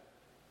heaven.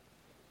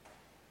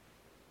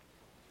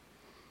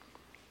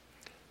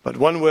 But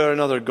one way or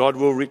another, God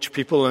will reach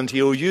people and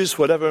he'll use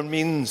whatever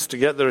means to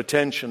get their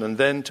attention and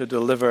then to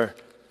deliver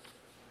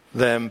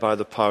them by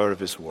the power of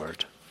his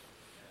word.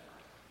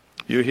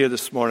 You're here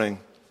this morning.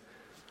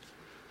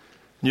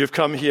 You've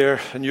come here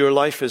and your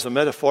life is a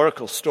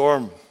metaphorical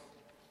storm.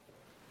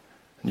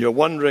 And you're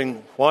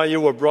wondering why you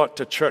were brought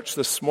to church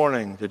this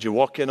morning. Did you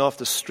walk in off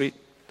the street?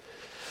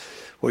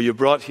 Were you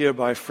brought here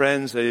by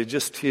friends? Are you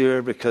just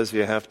here because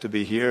you have to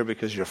be here,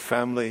 because your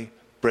family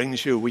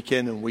brings you week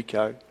in and week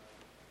out?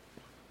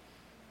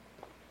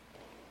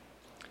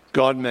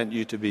 God meant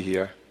you to be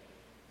here.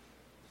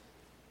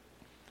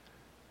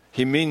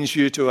 He means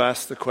you to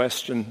ask the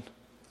question,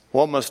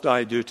 what must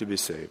I do to be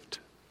saved?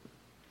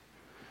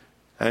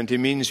 And he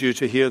means you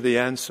to hear the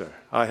answer,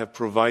 I have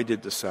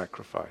provided the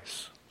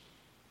sacrifice.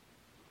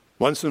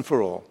 Once and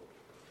for all,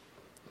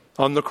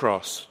 on the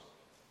cross,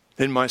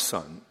 in my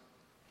Son.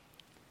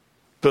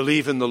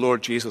 Believe in the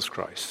Lord Jesus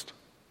Christ,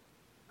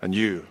 and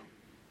you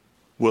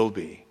will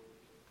be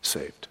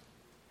saved.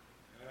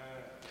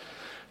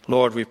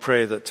 Lord, we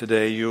pray that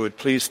today you would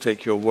please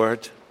take your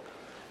word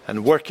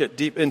and work it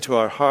deep into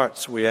our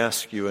hearts, we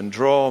ask you, and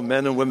draw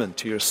men and women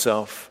to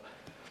yourself.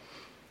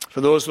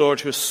 For those, Lord,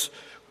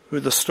 who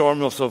the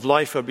storms of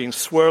life are being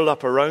swirled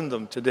up around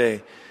them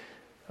today,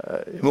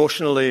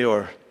 emotionally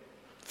or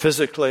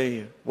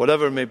physically,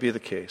 whatever may be the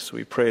case,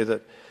 we pray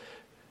that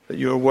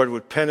your word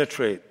would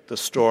penetrate the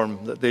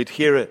storm, that they'd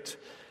hear it,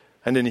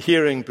 and in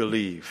hearing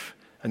believe,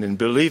 and in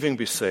believing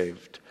be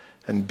saved,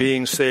 and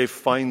being saved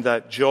find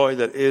that joy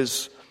that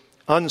is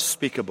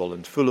unspeakable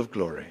and full of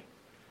glory.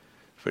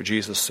 For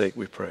Jesus' sake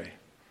we pray.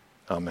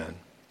 Amen.